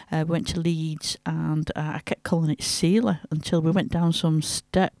 We went to Leeds and I kept calling it Cellar until we went down some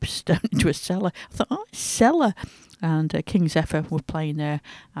steps down into a cellar. I thought, oh, it's Cellar. And King Zephyr were playing there.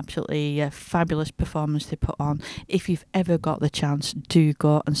 Absolutely fabulous performance they put on. If you've ever got the chance, do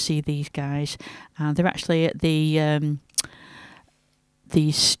go and see these guys. They're actually at the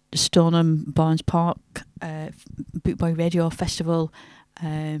Stoneham Barnes Park Bootboy Radio Festival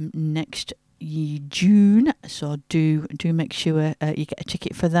next June, so do make sure you get a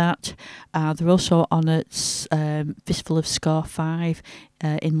ticket for that. They're also on at Fistful of Ska 5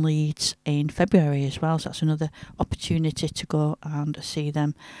 in Leeds in February as well, so that's another opportunity to go and see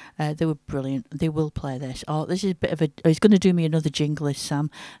them. They were brilliant. They will play this. Oh, this is a bit of a... He's going to do me another jingle,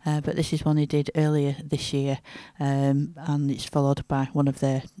 Sam, but this is one he did earlier this year, and it's followed by one of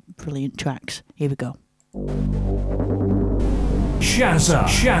their brilliant tracks. Here we go. Shazza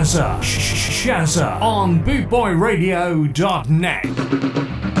on bootboyradio.net.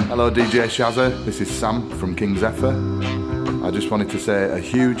 Hello DJ Shazza, this is Sam from King Zephyr. I just wanted to say a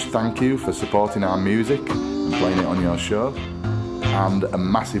huge thank you for supporting our music and playing it on your show, and a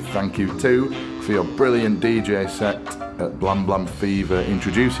massive thank you too for your brilliant DJ set at Blam Blam Fever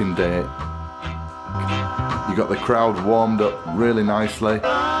introducing day. You got the crowd warmed up really nicely.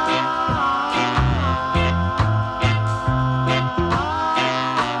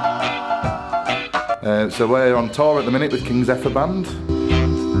 So we're on tour at the minute with King Zephyr Band.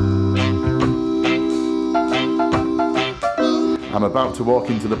 I'm about to walk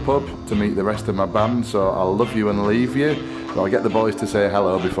into the pub to meet the rest of my band, so I'll love you and leave you, but I'll get the boys to say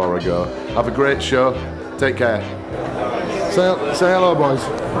hello before I go. Have a great show. Take care. Say hello, boys.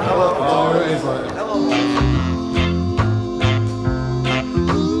 Hello. Oh, it is like...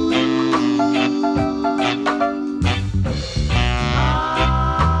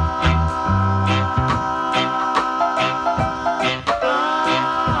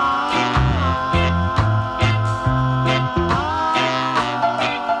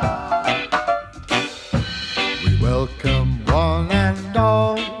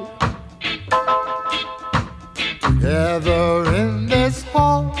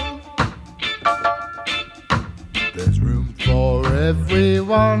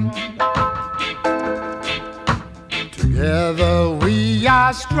 Together we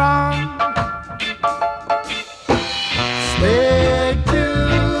are strong. Stay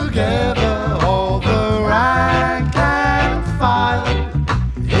together, all the rank and file.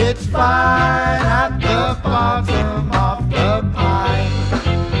 It's fine at the bottom of the pile.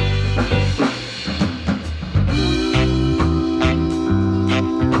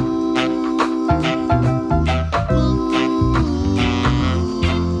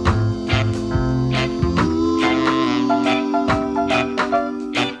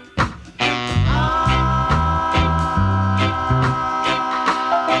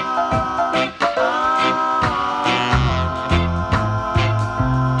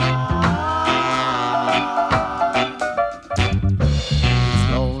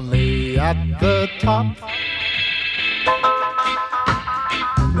 Top.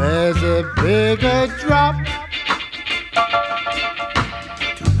 There's a bigger drop.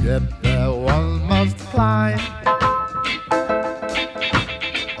 To get there one must climb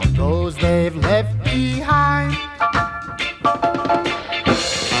on those they've left behind.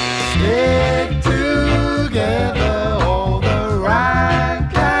 Stick together, all the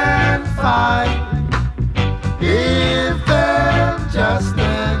rank and file. Give them just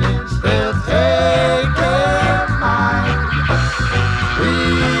an inch, they'll take a mile. We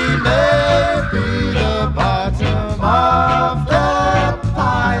may be the bottom of the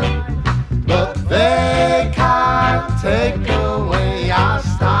pile, but they can't take away our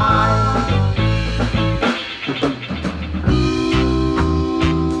style.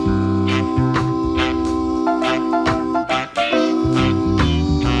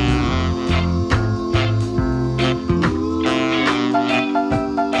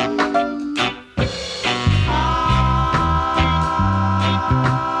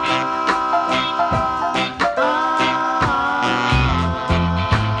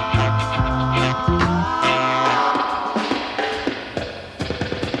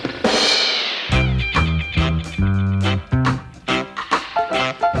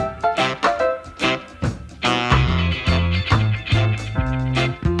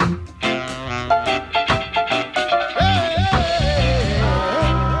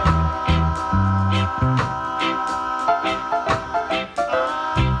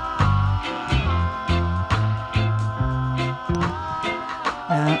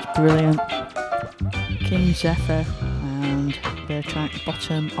 Brilliant. King Zephyr and their track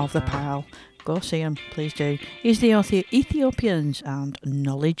Bottom of the Pile. Go see them, please do. Here's the Ethiopians and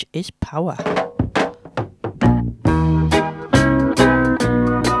Knowledge is Power.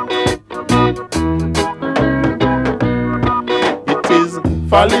 It is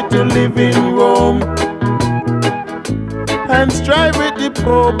folly to live in Rome and strive with the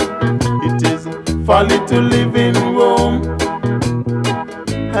Pope. It is folly to live in Rome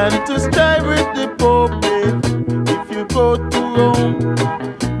and to strive with the Pope. If you go to Rome,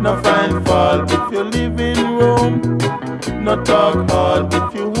 no find fault if you live in Rome. No talk hard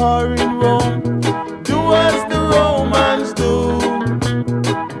if you are in Rome. Do as the Romans do.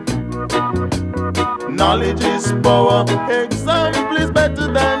 Knowledge is power. Example is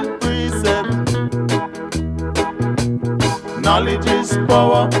better than precept. Knowledge is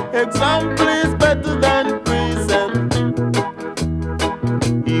power. Example is better than precept.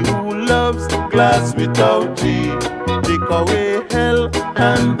 He who loves glass without G, take away hell,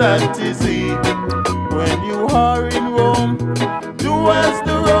 and that is he. When you are in Rome, do as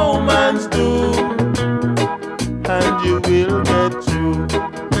the Romans do, and you will get through.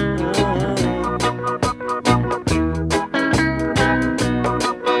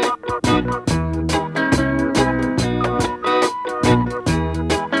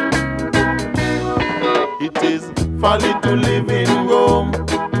 It is folly to live in Rome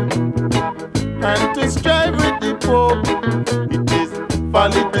and to strive with the Pope. It is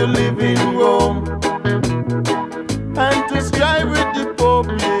folly to live in Rome and to strive with the Pope,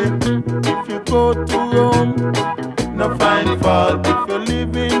 yeah. If you go to Rome, no find fault if you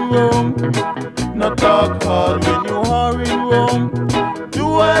live in Rome. No talk hard when you are in Rome.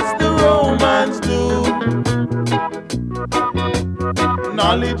 Do as the Romans do.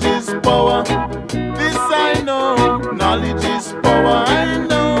 Knowledge is power. This I know. Knowledge is power. I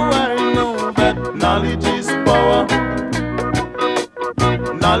know that knowledge is power.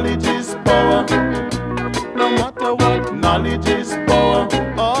 Knowledge is power. No matter what, knowledge is power.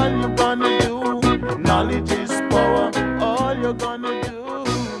 All you're gonna do, knowledge is power. All you're gonna do,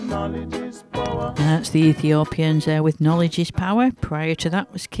 knowledge is power. That's the Ethiopians with Knowledge is Power. Prior to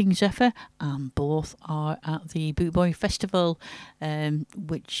that was King Zephyr, and both are at the Boot Boy Festival,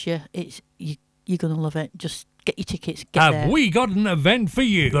 which you're going to love it. Just get your tickets, get there. Have we got an event for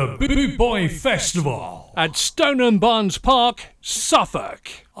you? The Boot Boy Festival at Stoneham Barnes Park, Suffolk.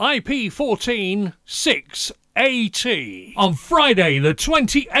 IP 14 6AT. On Friday the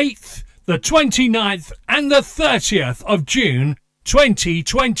 28th, the 29th and the 30th of June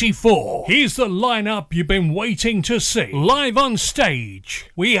 2024. Here's the lineup you've been waiting to see. Live on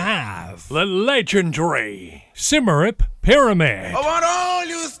stage, we have the legendary Symarip Pyramid. I want all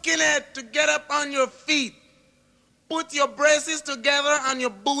you skinheads to get up on your feet. Put your braces together and your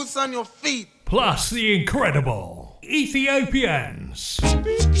boots on your feet. Plus the incredible Ethiopians.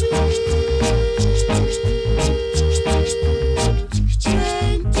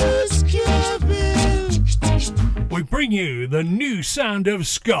 We bring you the new sound of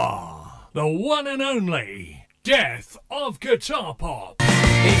ska, the one and only Death of Guitar Pop.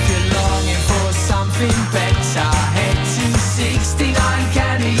 If you're longing for something better, head to 69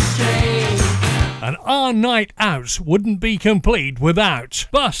 Candy Street. And our night out wouldn't be complete without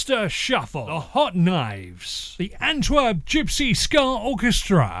Buster Shuffle, the Hot Knives, the Antwerp Gypsy Ska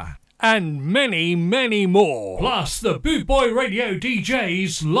Orchestra, and many, many more. Plus the Boot Boy Radio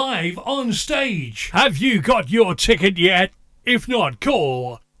DJs live on stage. Have you got your ticket yet? If not,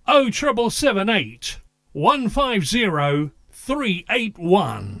 call 07778 150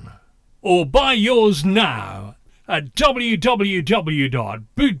 381 or buy yours now at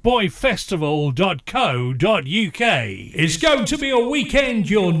www.bootboyfestival.co.uk. It's going to be a weekend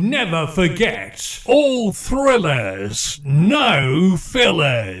you'll never forget. All thrillers, no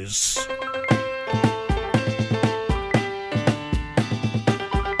fillers.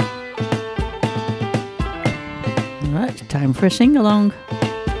 Alright, it's time for a sing-along.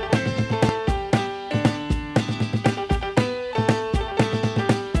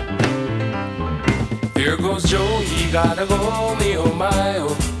 There goes Joe, he gotta go, me oh my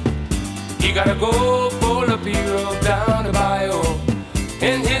oh. He gotta go, pull up hero down the bio.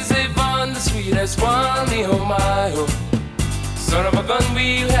 And his Yvonne, the sweetest one, me oh my oh. Son of a gun,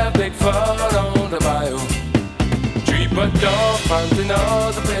 we'll have big fun on the bio. Three-foot dog, fountain,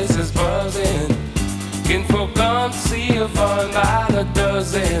 all the places buzzing. Kinfolk come to see a fun by the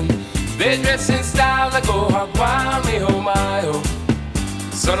dozen. They dress in style that go hog wild, me oh my oh.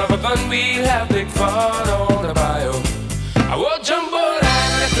 Son of a gun, we'll have big fun on the bio. I will jumbo line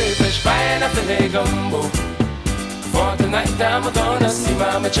and a crayfish pie and a filet gumbo. For tonight I'm gonna see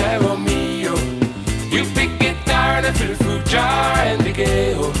Mama Chero Mio. You pick guitar and a fill fruit jar and big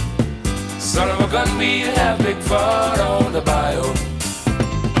ale. Son of a gun, we'll have big fun on the bio.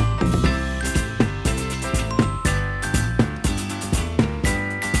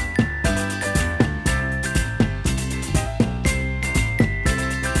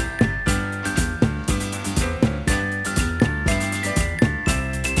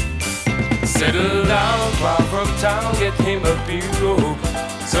 Settle down, far from town, get him a bureau,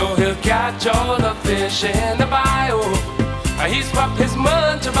 so he'll catch all the fish in the bio. He swapped his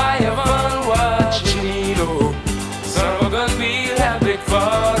money to buy a fun watch in Edo. Son of a gun, we'll have big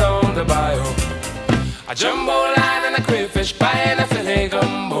fun on the bio. A jumbo line and a crayfish pie and a filet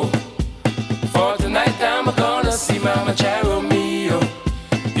gumbo. For tonight I'm gonna see Mama Charomio.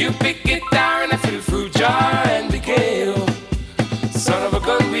 You pick guitar and a fill fruit jar and be KO. Son of a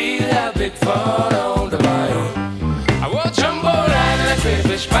gun, we'll have big fun on the bio. I want jumbo line and a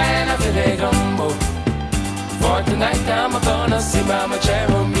crayfish pie and a filet gumbo. For tonight I'm gonna see Mama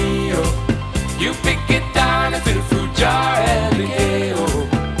Charomio. You pick guitar and a fill fruit jar and be KO.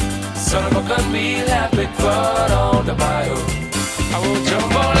 Son of a gun, we'll have big fun on the bio. I want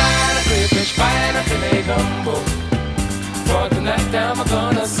jumbo line, a crayfish pie and a filet gumbo. For tonight I'm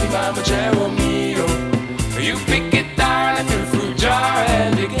gonna see Mama Charomio. You pick guitar and a fill fruit jar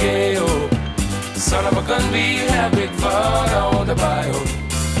and a KO. Son of a gun, we'll have big fun on the bio.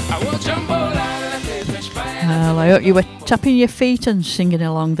 I want jumbo line and a crayfish pie and a Well, I hope you were tapping your feet and singing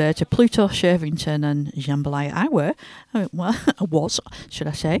along there to Pluto Shervington and Jambalaya. I were. Well, I was, should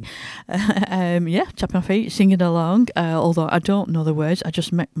I say. Yeah, tapping my feet, singing along. Although I don't know the words, I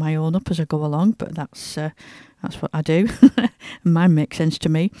just make my own up as I go along. But that's what I do. Mine makes sense to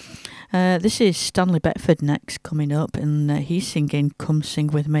me. This is Stanley Bedford next coming up, and he's singing "Come Sing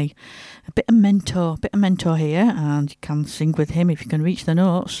With Me." A bit of mentor here, and you can sing with him if you can reach the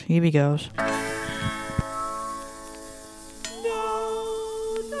notes. Here he goes.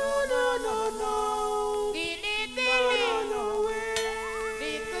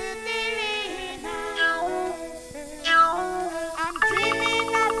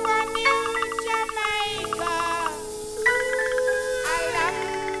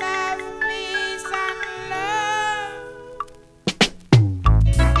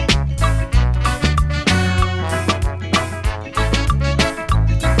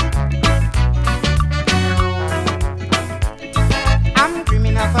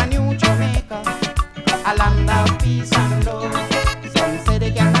 A land of peace and love. Some say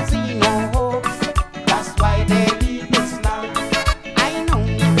they cannot see no hopes. That's why they leave this land. I know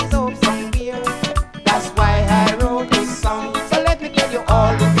there is hope somewhere. That's why I wrote this song. So let me tell you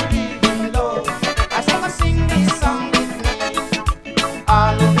all who believe in love. I say, sing this song with me.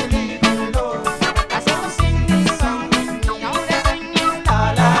 All who believe in love. I say, sing this song with me. Now they're singing la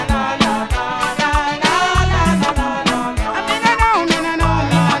la la la la la la la la la. I mean I know, me no know,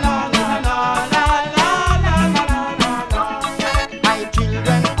 me no know, me no know. My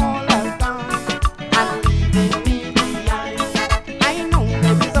children all are gone and leaving me behind. I know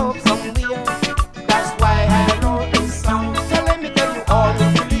there is hope somewhere. That's why I wrote this song. So let me tell you all who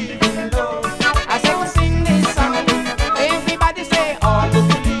believe in love. I say we sing this song. Everybody say all who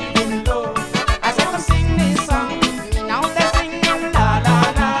believe in love. I say we sing this song. Me now they're singing la la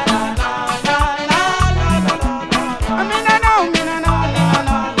la la la la la la la. I mean I know, me no know, me no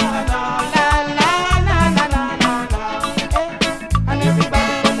know, me no know. La la la la la la la. And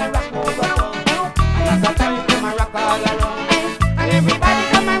everybody gonna rock over town. And that's the time come and rock all around. And everybody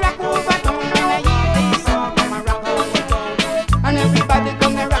come and rock over town. And I hear this song come and rock over town. And everybody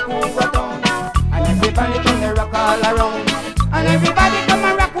gonna rock over town. And everybody gonna rock all around. And everybody come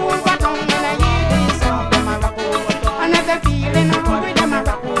and rock over town. And I hear this song come and rock over town. And if they're feeling hungry, them a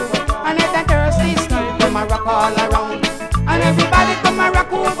rock over town. And if they're thirsty still, them a rock all around. And everybody come and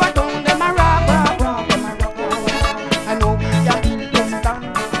rock over town. Them a rock, rock, rock, them a rock over town. I know we are in this town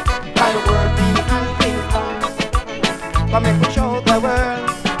by working hand in hand. Come and show the world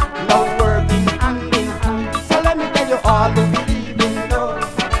love working hand in hand. So let me tell you all who believe in love.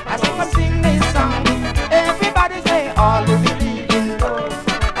 I say we sing this song. Everybody say all who believe in love.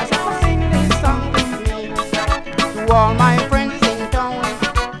 I say we sing this song with me. To all my friends in town,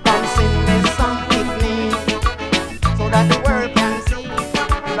 come sing this song with me, so that the world can see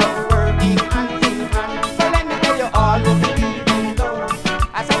love working hand in hand. So let me tell you all who believe in love.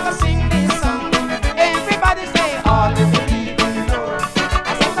 I say we sing this song. Everybody say all who believe in love.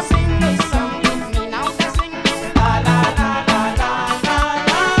 I say we sing this song with me. Now they're singing la la la la la la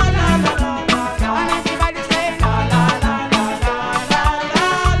la la la la. And everybody say la la la la la la la la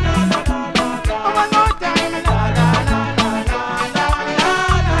la. Oh, one more time, la la la la la la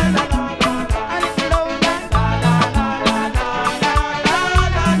la la la la. And it's low la la la la la la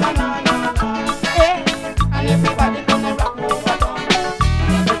la la la la. Hey, and everybody gonna rock over town.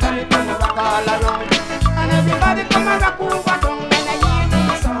 Everybody gonna rock all around. And everybody come and rock over town. When I hear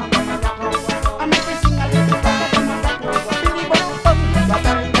this song, come and rock over town. And every sing a little rock, come and rock over. Billy Bob,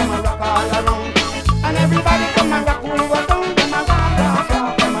 everybody come and rock all around. And everybody come and rock over town. Come and rock, rock,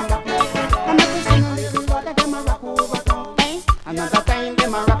 rock, come and rock over. And every sing a little rock, come and rock over town. Another time,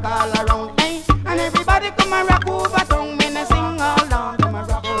 come and rock all around. And everybody come and rock over town. When I me sing along, them a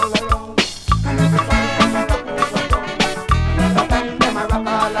rock all around. And everybody come a rock over town. Another time them a rock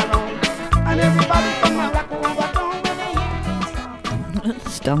all around. And everybody come a rock over town when they hear this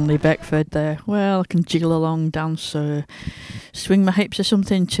song. Stanley Beckford there. Well, I can jiggle along, dance, swing my hips or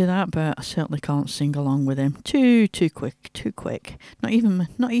something to that, but I certainly can't sing along with him. Too quick. Not even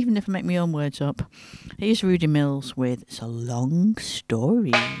if I make my own words up. Here's Rudy Mills with It's a Long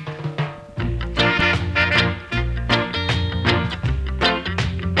Story.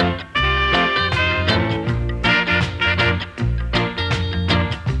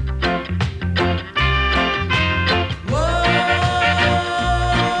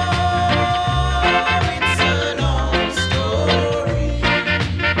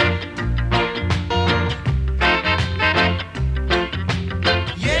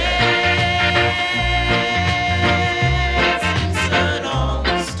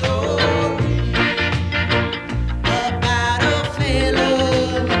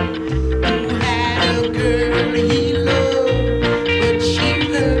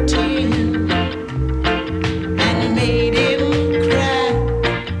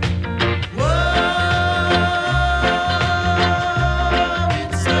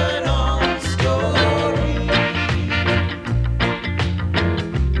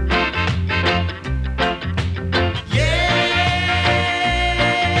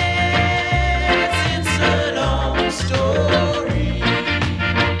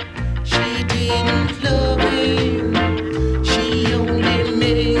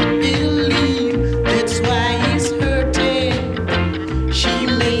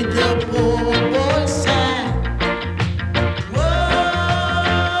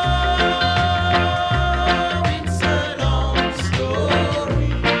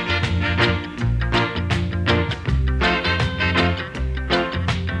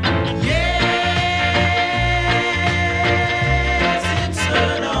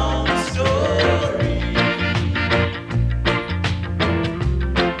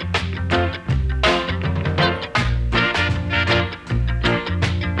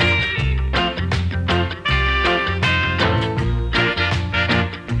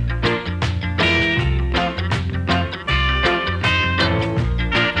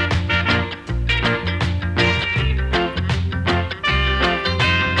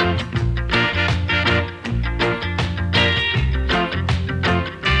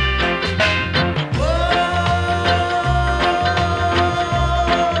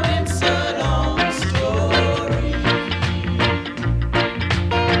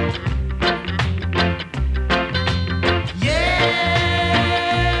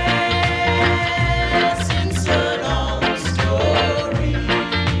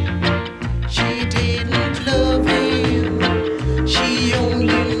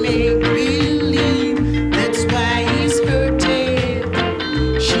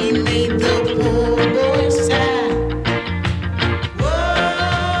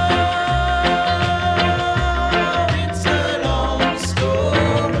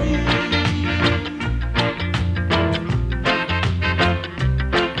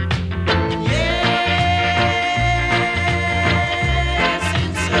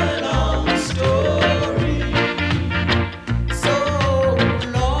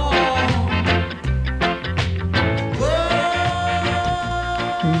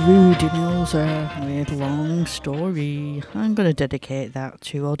 With Long Story. I'm going to dedicate that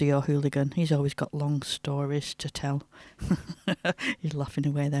to Audio Hooligan. He's always got long stories to tell. He's laughing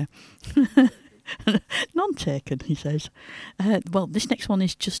away there. None taken, he says. Well, this next one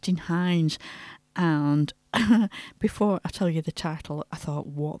is Justin Hines. And before I tell you the title, I thought,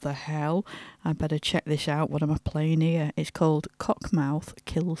 what the hell? I better check this out. What am I playing here? It's called Cockmouth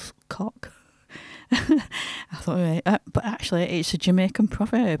Kills Cock. I thought, but actually, it's a Jamaican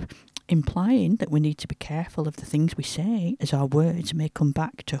proverb implying that we need to be careful of the things we say, as our words may come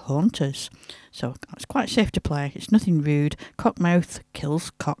back to haunt us. So it's quite safe to play. It's nothing rude. Cockmouth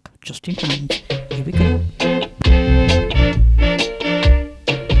kills cock. Justin Hines. Here we go.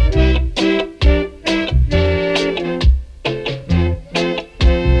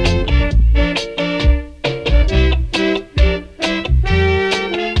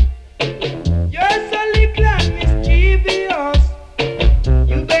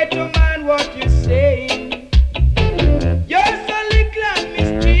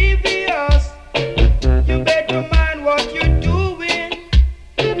 What you doing?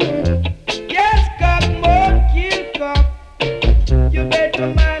 Yes, cock more kill cock.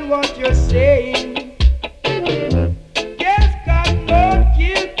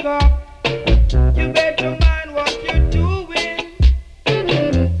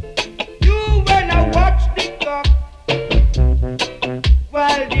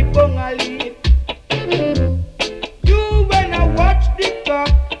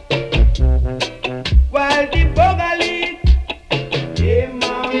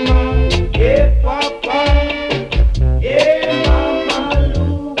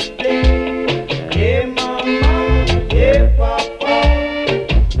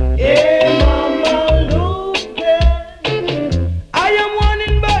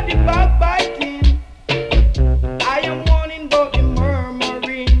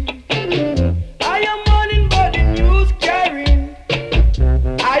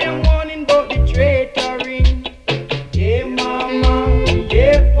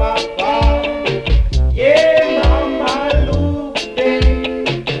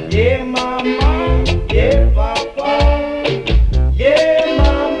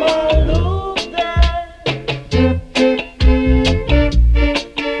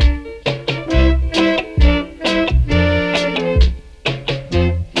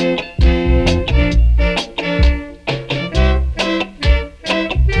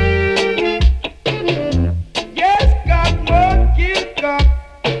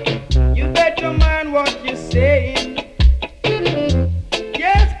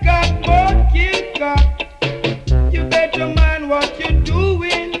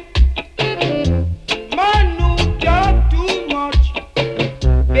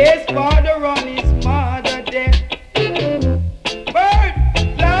 His father on his mother death. Bird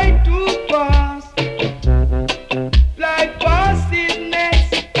fly too fast, fly past his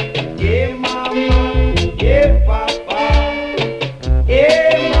nest. Yeah, mama, yeah, papa.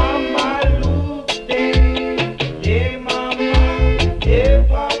 Yeah, mama, look them. Yeah, mama, yeah,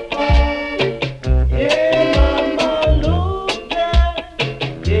 papa. Yeah, mama, look them.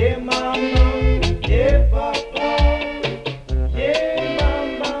 Yeah, mama, yeah, papa. Yeah,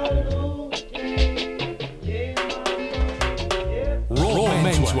 mama, look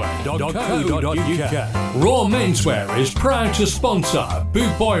rawmenswear.co.uk. Raw Menswear is proud to sponsor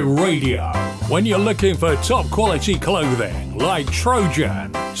Boot Boy Radio. When you're looking for top quality clothing like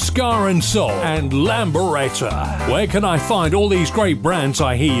Trojan, Scar and Soul, and Lamberetta, where can I find all these great brands,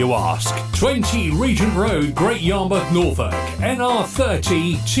 I hear you ask? 20 Regent Road, Great Yarmouth, Norfolk,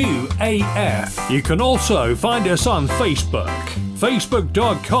 NR30 2AF. You can also find us on Facebook,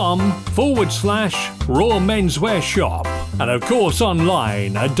 facebook.com/Raw Menswear Shop, and of course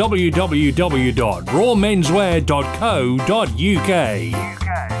online at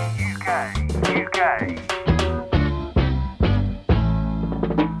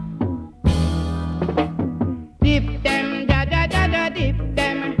Dip them, da da da da, dip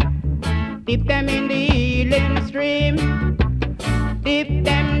them in the healing stream. Dip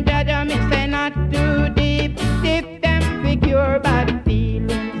them, da da, me say not too deep. Dip them, pick your bad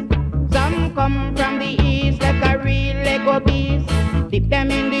feelings. Some come from the east like a real Lego beast. Dip them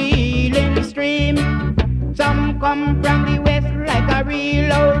in the healing stream. Some come from the west like a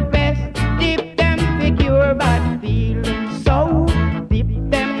real old west. Dip them, pick your bad feelings. So dip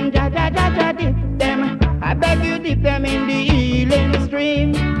them, da da da da, dip them. I beg you, dip them in the healing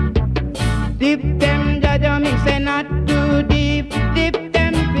stream. Dip them, da da, me say not too deep. Dip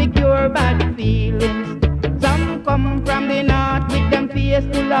them, pick your bad feelings. Some come from the north with them face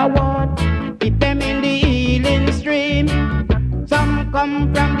full of water. Dip them in the healing stream. Some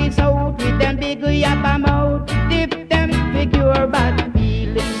come from the south with them big yappa mouth. Dip them, pick your bad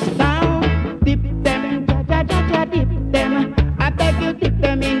feelings. Now, dip them, da da da da, dip them. I beg you, dip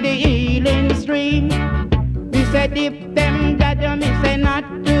them in the healing stream. Me say dip them, da da, me say not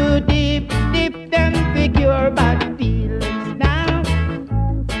too deep. Dip them, pick your bad feelings. Now,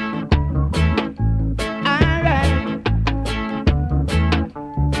 alright.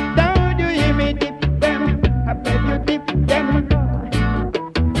 Don't you hear me dip them? I beg you, dip them.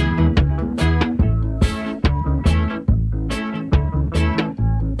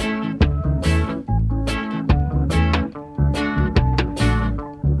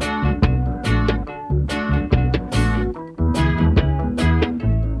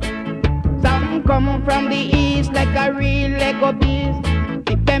 Come from the east like a real Lego beast.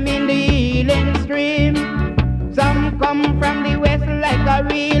 Dip them in the healing stream. Some come from the west like a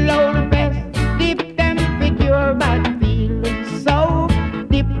real old west. Dip them, pick your bad feelings. So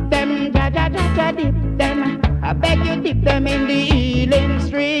dip them, da da da da, dip them. I beg you, dip them in the healing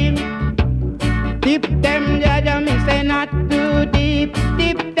stream. Dip them, da da, me say not too deep.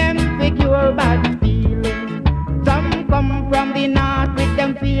 Dip them, pick your bad feelings. Some come from the north with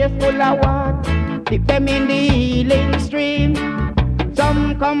them face full of water. Dip them in the healing stream.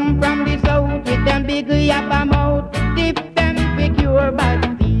 Some come from the south with them big yappa mouth. Dip them, pick your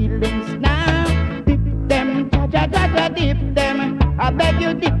bad feelings. Now, dip them, da da da da, dip them. I beg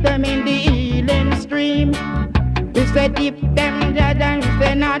you, dip them in the healing stream. We say dip them, da da, we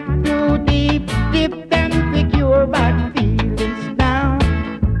say not too deep. Dip them, pick your bad feelings. Now,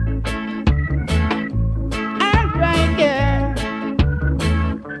 alright, yeah.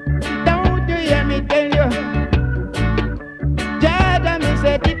 Let me tell you, Jada, me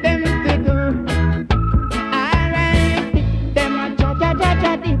say dip them figure. Alright, dip them, cha cha cha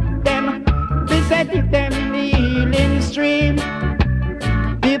cha, dip them. Me say dip them in the healing stream.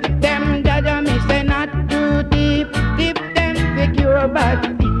 Dip them, Jada, me say not too deep. Dip them, pick your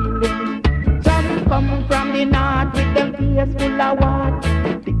bad feelings. Some come from the north with them face full of water.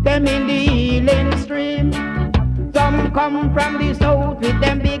 Dip them in the healing stream. Some come from the south with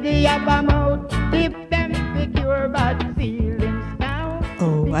them big yappa mouth. Dip them, pick your bad feelings now.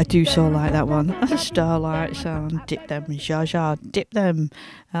 Oh, I do so like that one. That's a Starlight song. Dip them, Shazza, dip them.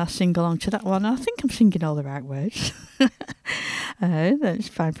 I'll sing along to that one. I think I'm singing all the right words. That's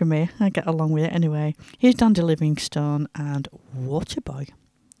fine for me. I get along with it anyway. Here's Dandy Livingstone and Waterboy.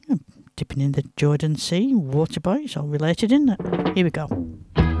 Dipping in the Jordan Sea, Waterboy. It's all related, isn't it? Here we go.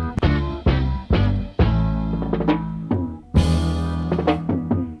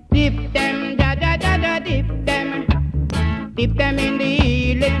 Dip them, da da da da, dip them. Dip them in the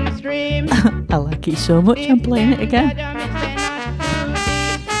healing stream. I like it so much, I'm playing it again.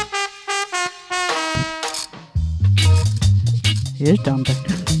 Here's Dandy.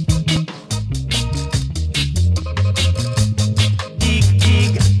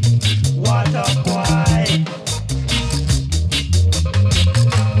 Water boy.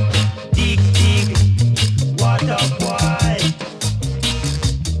 Dig, dig, water boy.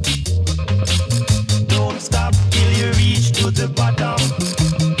 Don't stop till you reach to the bottom.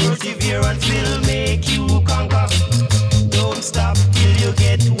 Perseverance will make you conquer. Don't stop till you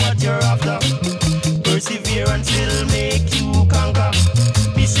get what you're after. Perseverance will make you conquer.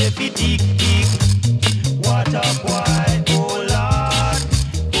 Be safe, dig, dig, water boy. Oh Lord,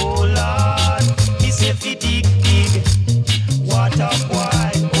 oh Lord. Be safe, dig, dig, water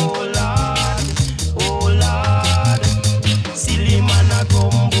boy. Oh Lord, oh Lord. Silly man a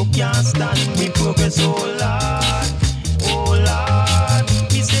gumbo can't stand me progress. Oh Lord, oh Lord.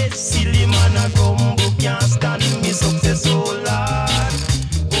 Me say silly man a gumbo can't stand me success. Oh Lord,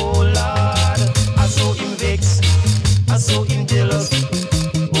 oh Lord. I saw him vex, I saw him jealous.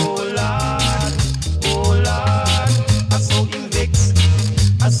 Oh Lord, oh Lord. I saw him vex,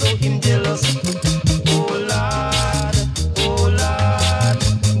 I saw him jealous. Oh Lord, oh Lord.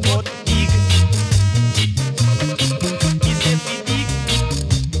 But dig, he said we dig.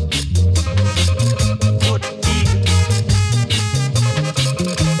 But dig,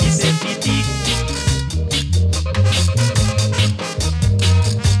 he said we dig.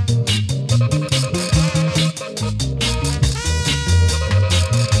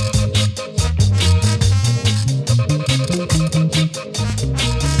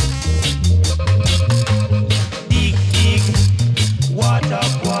 Dig, dig, water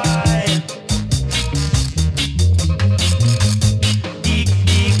boy. Dig,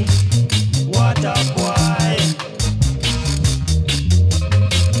 dig, water boy.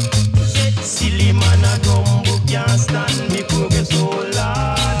 Silly man a gumbo can't stand me progress. Oh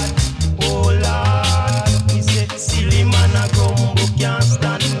Lord, oh Lord. He said silly man a gumbo can't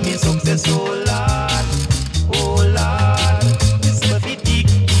stand me success. Oh Lord, oh Lord. He said we dig,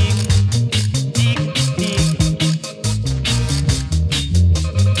 dig, dig, dig.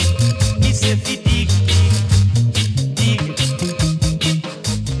 He said we dig, dig, dig.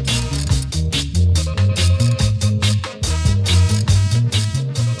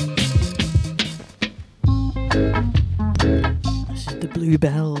 This is the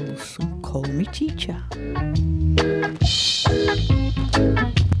Bluebells. Call me teacher.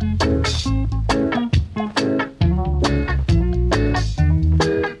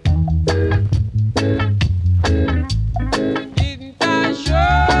 Didn't I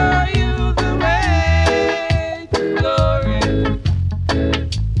show you the way to glory?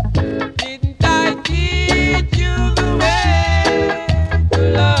 Didn't I teach you the way to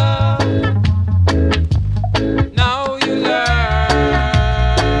love? Now you learn,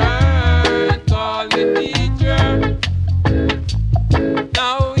 call me teacher.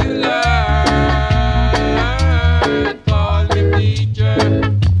 Now you learn, call me teacher.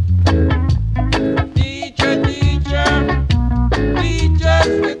 Teacher, teacher, teach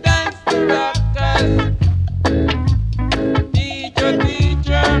us to dance the rockers. Teacher,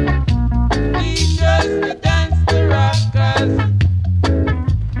 teacher, teach us to dance the rockers.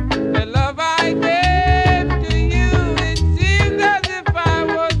 The love I gave to you, it seems as if I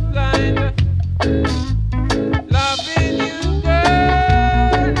was blind. Loving you,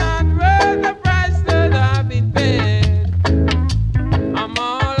 girl, not worth the price that I've been paid. I'm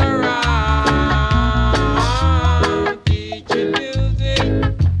all around teaching music,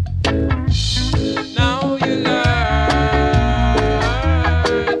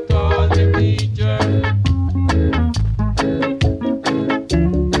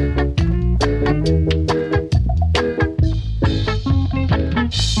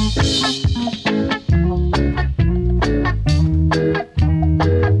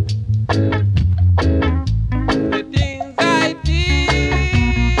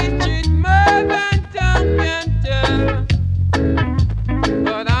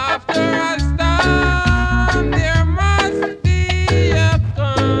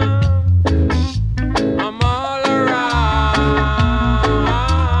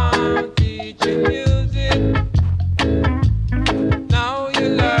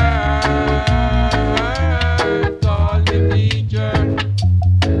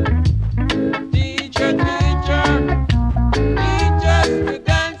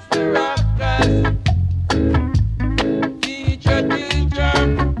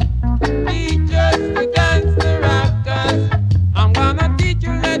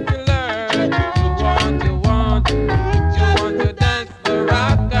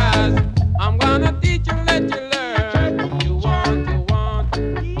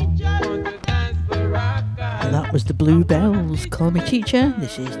 That was the Bluebells. Call Me Teacher.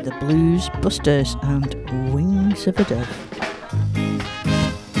 This is the Blues Busters and Wings of a Dove.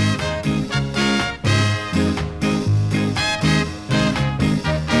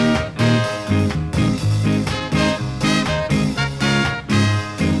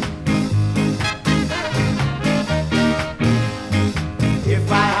 If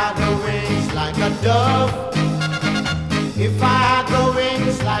I had the wings like a dove, if I had the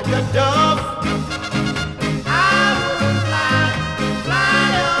wings like a dove, I would fly,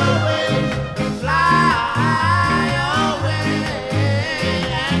 fly away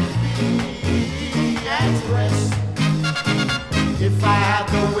and be at rest. If I had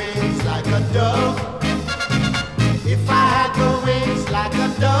the wings like a dove, if I had the wings like a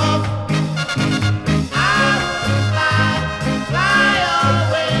dove,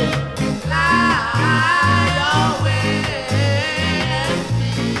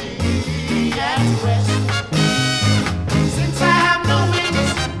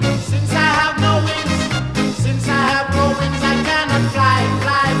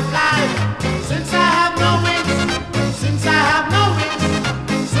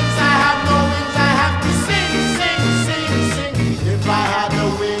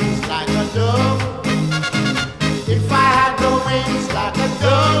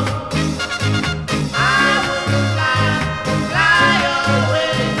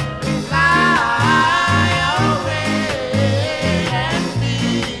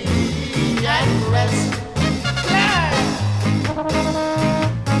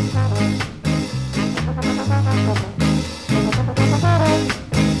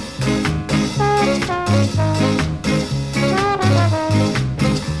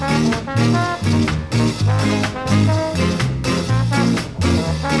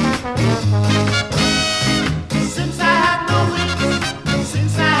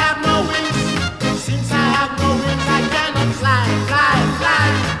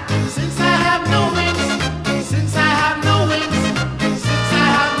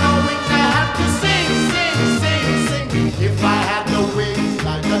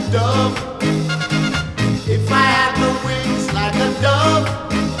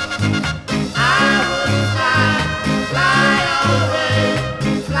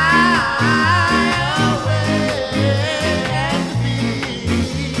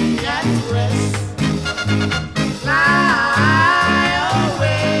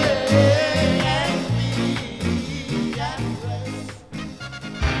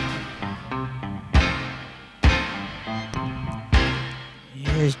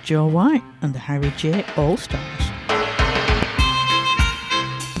 Joe White and the Harry J All-Stars.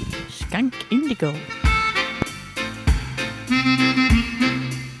 Skank Indigo.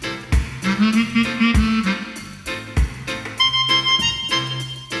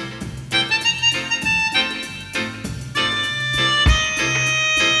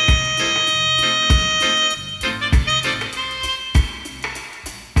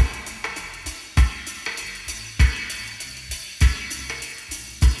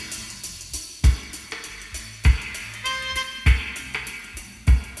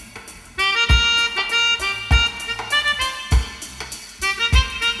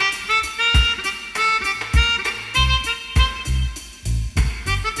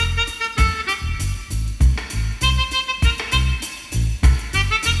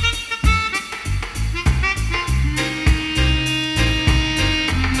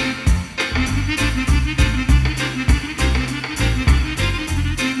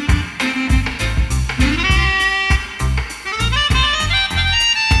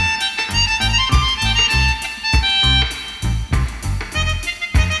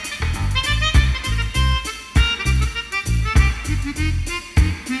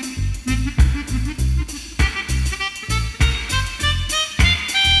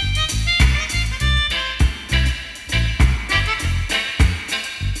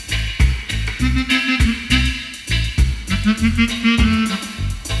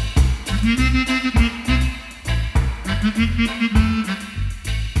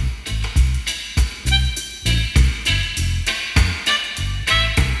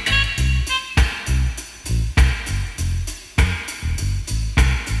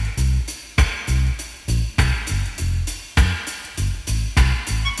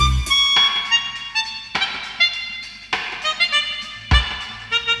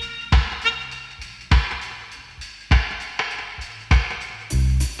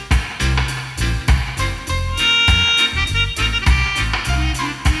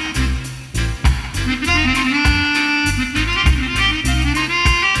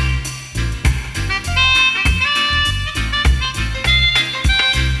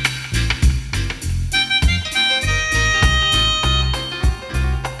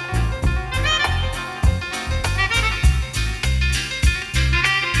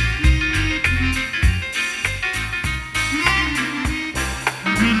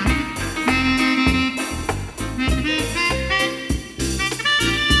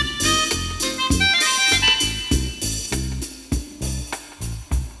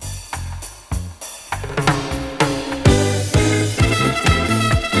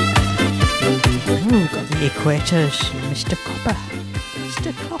 Equators, Mr. Copper.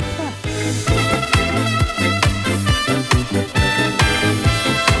 Mr. Copper.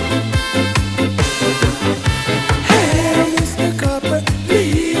 Hey, Mr. Copper,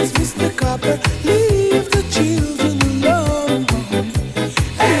 please, Mr. Copper, leave the children alone.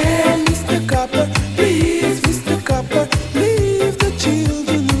 Hey, Mr. Copper, please, Mr. Copper, leave the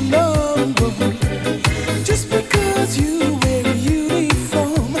children alone. Just because you wear a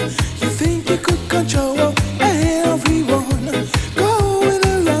uniform, you think you could control everyone. Going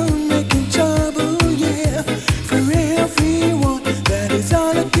around making trouble, yeah, for everyone. That is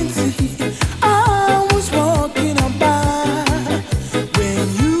all I can see. I was walking on by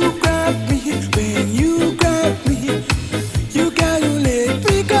when you grabbed me, you gotta let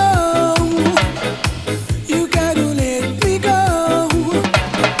me go. You gotta let me go.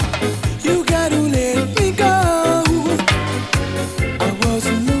 You gotta let me go. I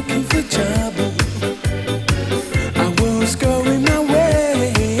wasn't looking for trouble. I was going my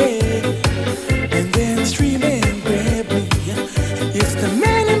way, and then three men grabbed me. Yes, the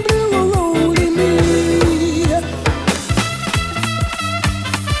man in blue were holding me.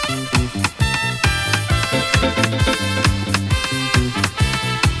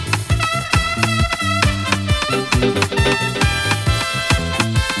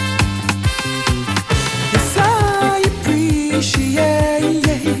 Yes, I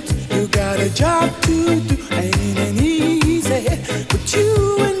appreciate you got a job to do, ain't easy, but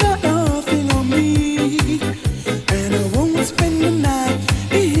you ain't got nothing on me, and I won't spend the night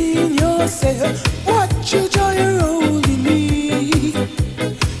in your cell. What you joy you're holding me?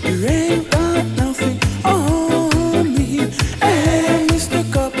 You ain't got nothing on me. Hey, Mr.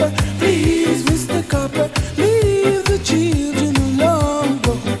 Copper, please, Mr. Copper, leave the children alone.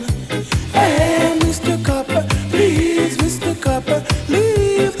 Hey, Mr. Copper, please, Mr. Copper,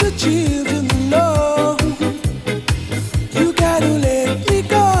 leave the children alone. You gotta let me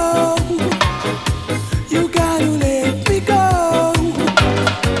go. You gotta let me go.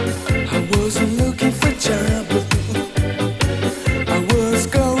 I wasn't looking for trouble. I was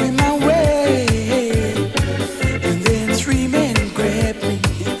going my way, and then three men grabbed me.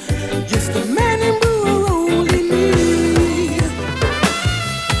 Yes, the man in blue were holding me.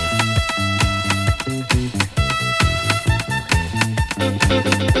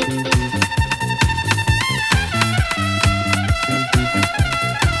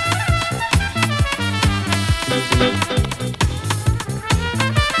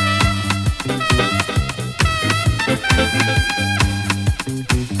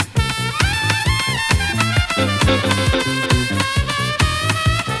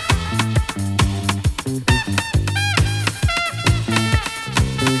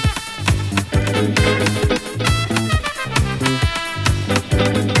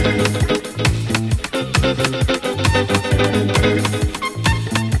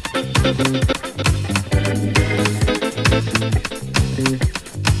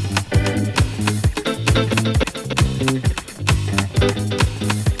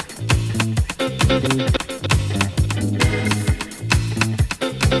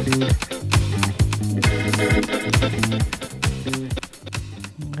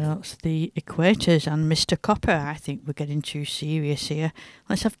 That's the Equators and Mr. Copper. I think we're getting too serious here.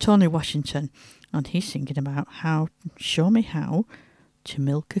 Let's have Tony Washington, and he's singing about show me how to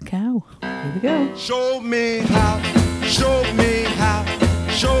milk a cow. Here we go. Show me how, show me how,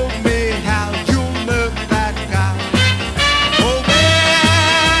 show me how you milk that cow. Oh,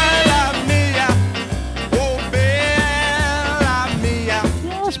 bella mia, oh, bella mia.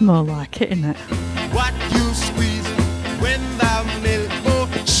 Yeah, that's more like it, isn't it? What you squeeze when the milk, oh,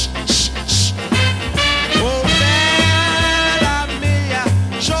 shh, shh, shh. Oh, bella mia,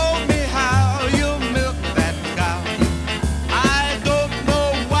 show me how you milk that cow. I don't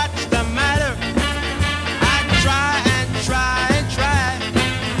know what's the matter. I try and try and try,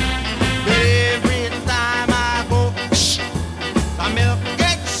 but every time I go, shh, the milk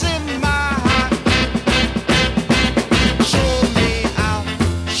gets in my heart. Show me how,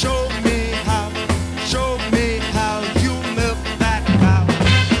 show me how, show me how.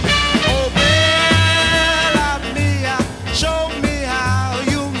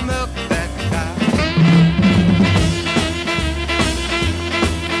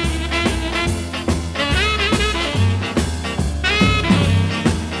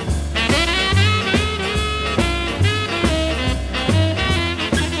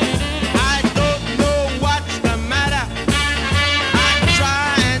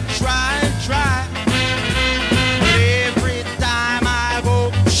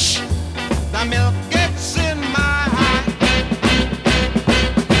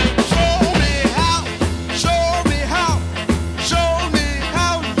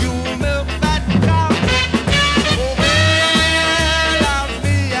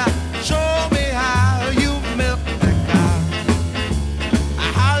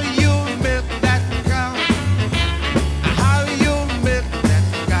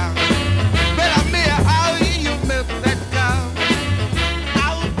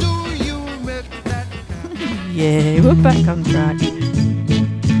 back on track.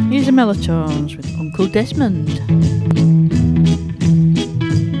 Here's the Mellotones with Uncle Desmond.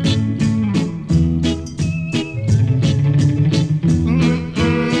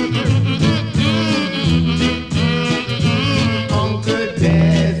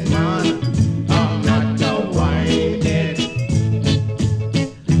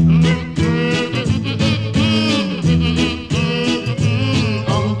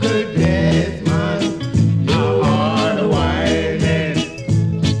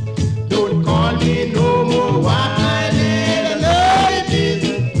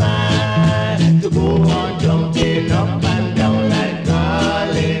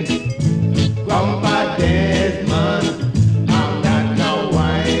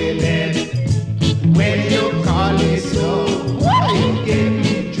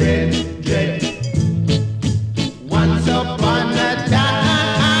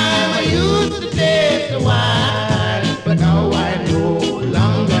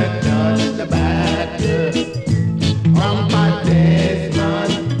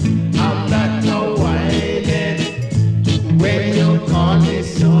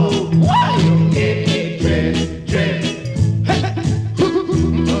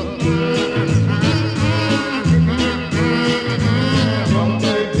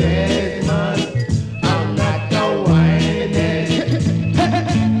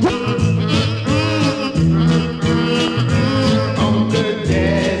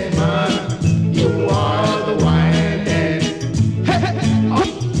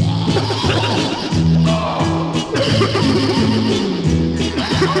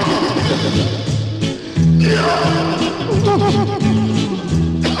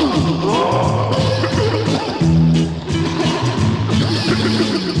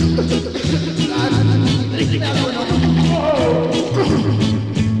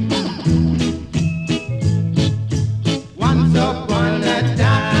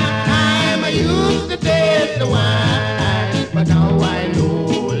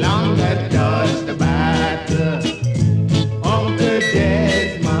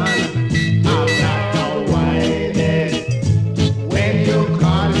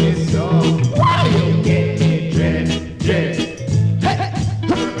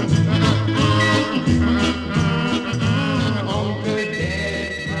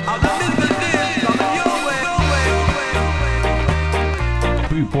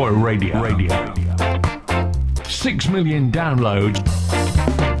 Radio. 6 million downloads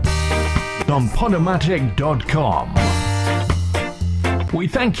on Podomatic.com. We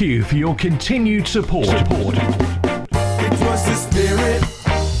thank you for your continued support. It was the spirit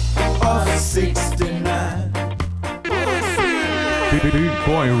of 69. Boot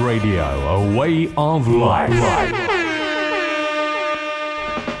Boy Radio, a way of life.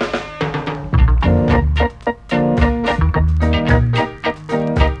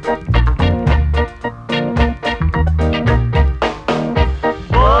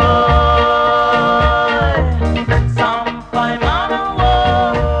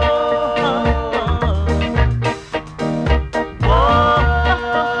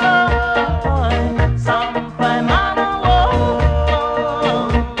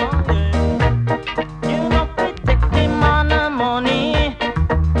 Take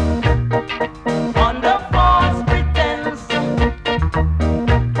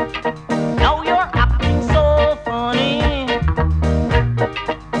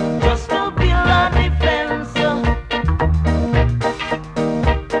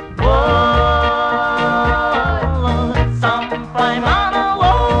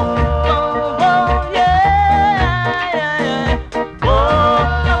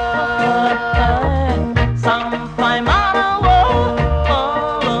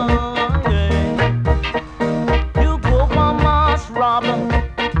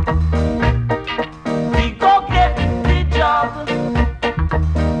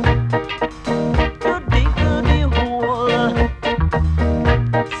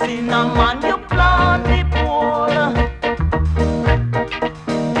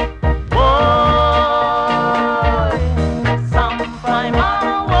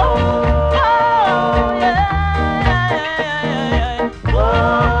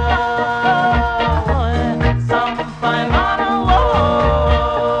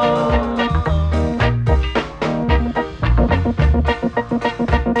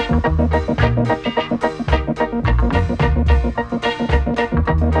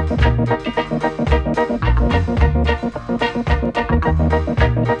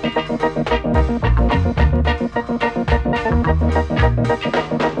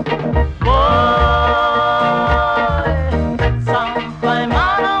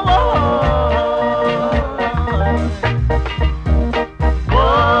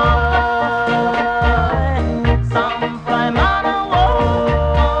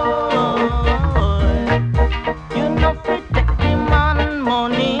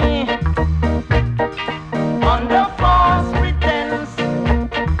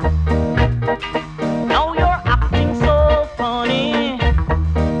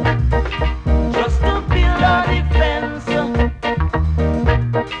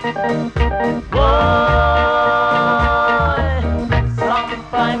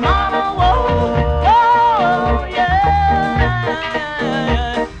fine mama, whoa, oh, yeah.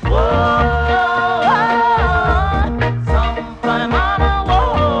 Whoa, some fine mama,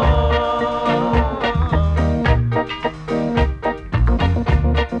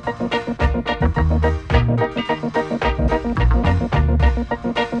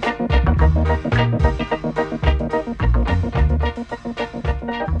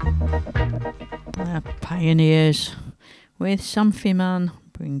 Pioneers with Samphy Man,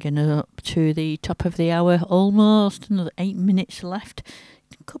 bringing us up to the top of the hour, almost another 8 minutes left.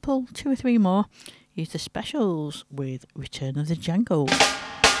 A couple, 2 or 3 more. Here's the Specials with Return of the Django.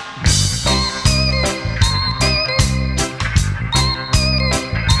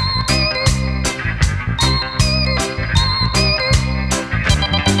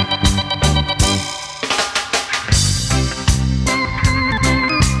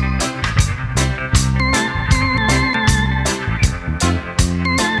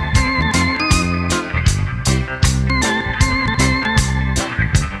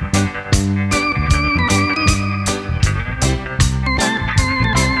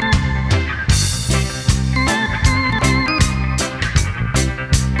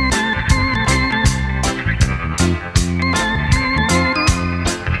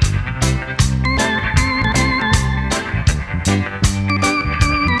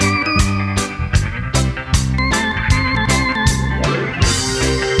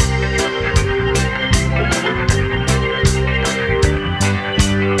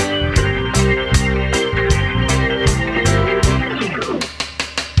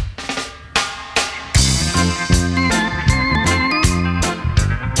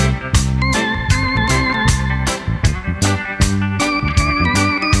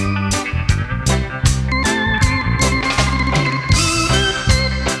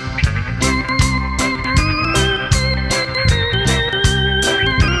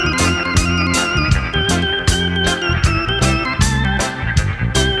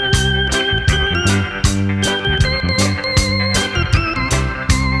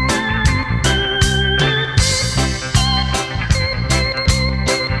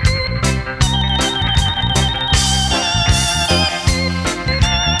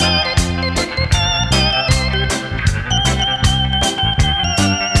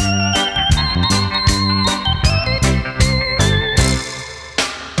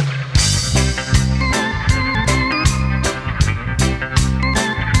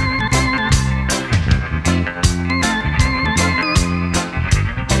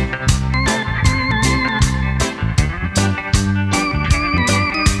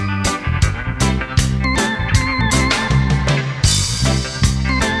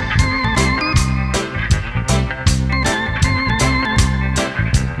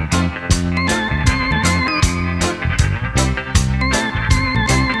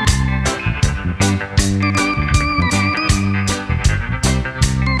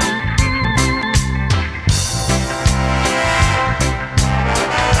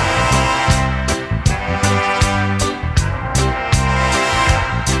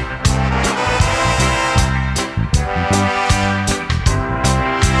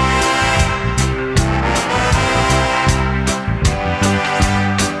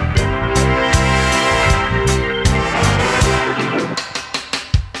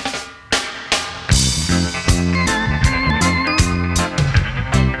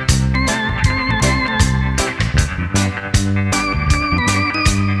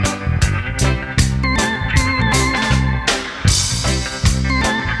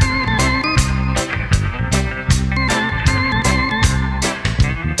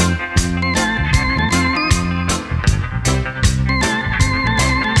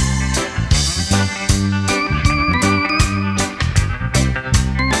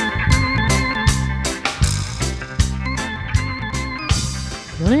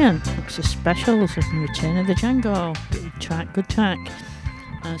 Brilliant. That's the Specials of Return of the Django. Good track.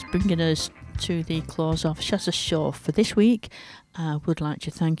 That's bringing us to the close of Shazza's show for this week. I would like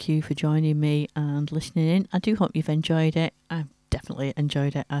to thank you for joining me and listening in. I do hope you've enjoyed it. I've definitely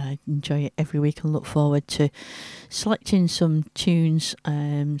enjoyed it. I enjoy it every week and look forward to selecting some tunes,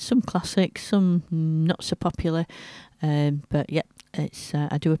 some classics, some not so popular. But yeah, it's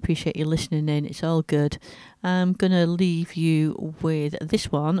I do appreciate you listening in. It's all good. I'm going to leave you with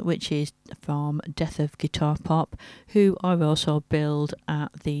this one, which is from Death of Guitar Pop, who are also billed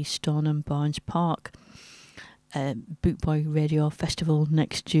at the Stone and Barnes Park Bootboy Radio Festival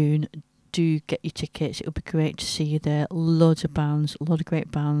next June. Do get your tickets. It'll be great to see you there. Loads of bands, a lot of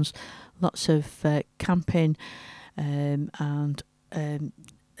great bands, lots of camping and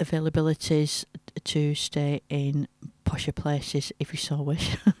availabilities to stay in posher places if you so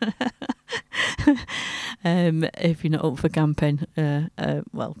wish. If you're not up for camping,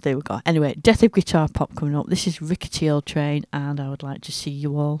 well, there we go. Anyway, Death of Guitar Pop coming up. This is Rickety Old Train, and I would like to see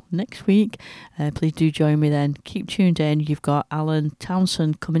you all next week. Please do join me then. Keep tuned in. You've got Alan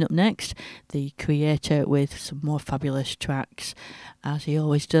Townsend coming up next, the creator, with some more fabulous tracks, as he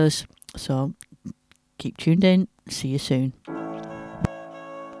always does. So keep tuned in. See you soon.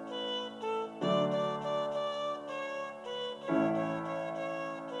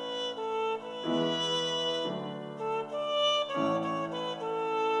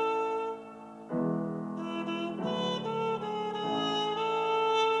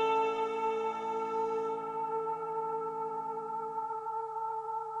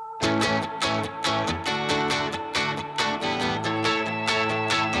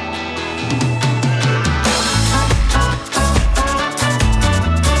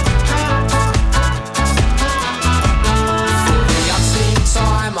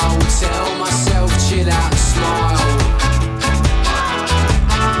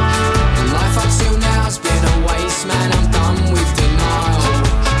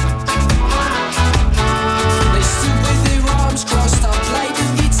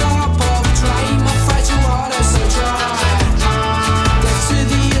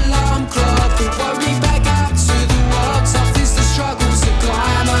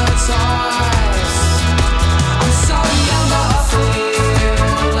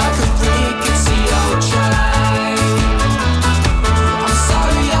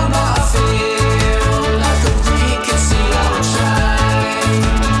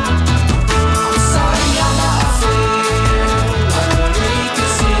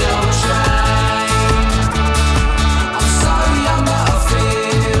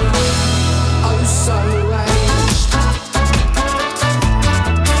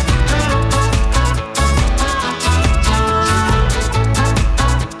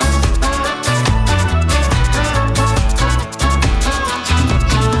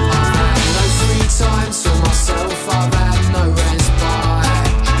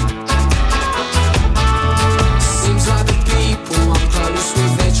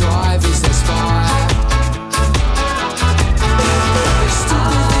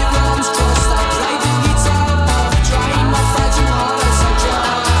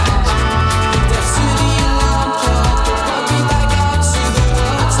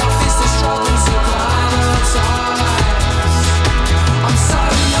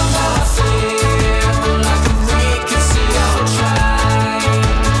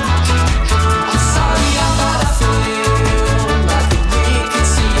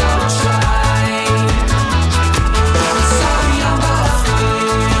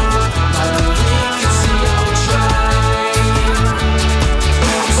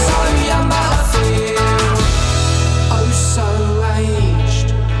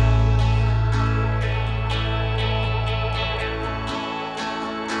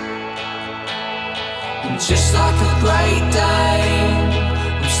 Just like a great day,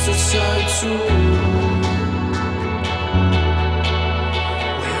 I'm still so true.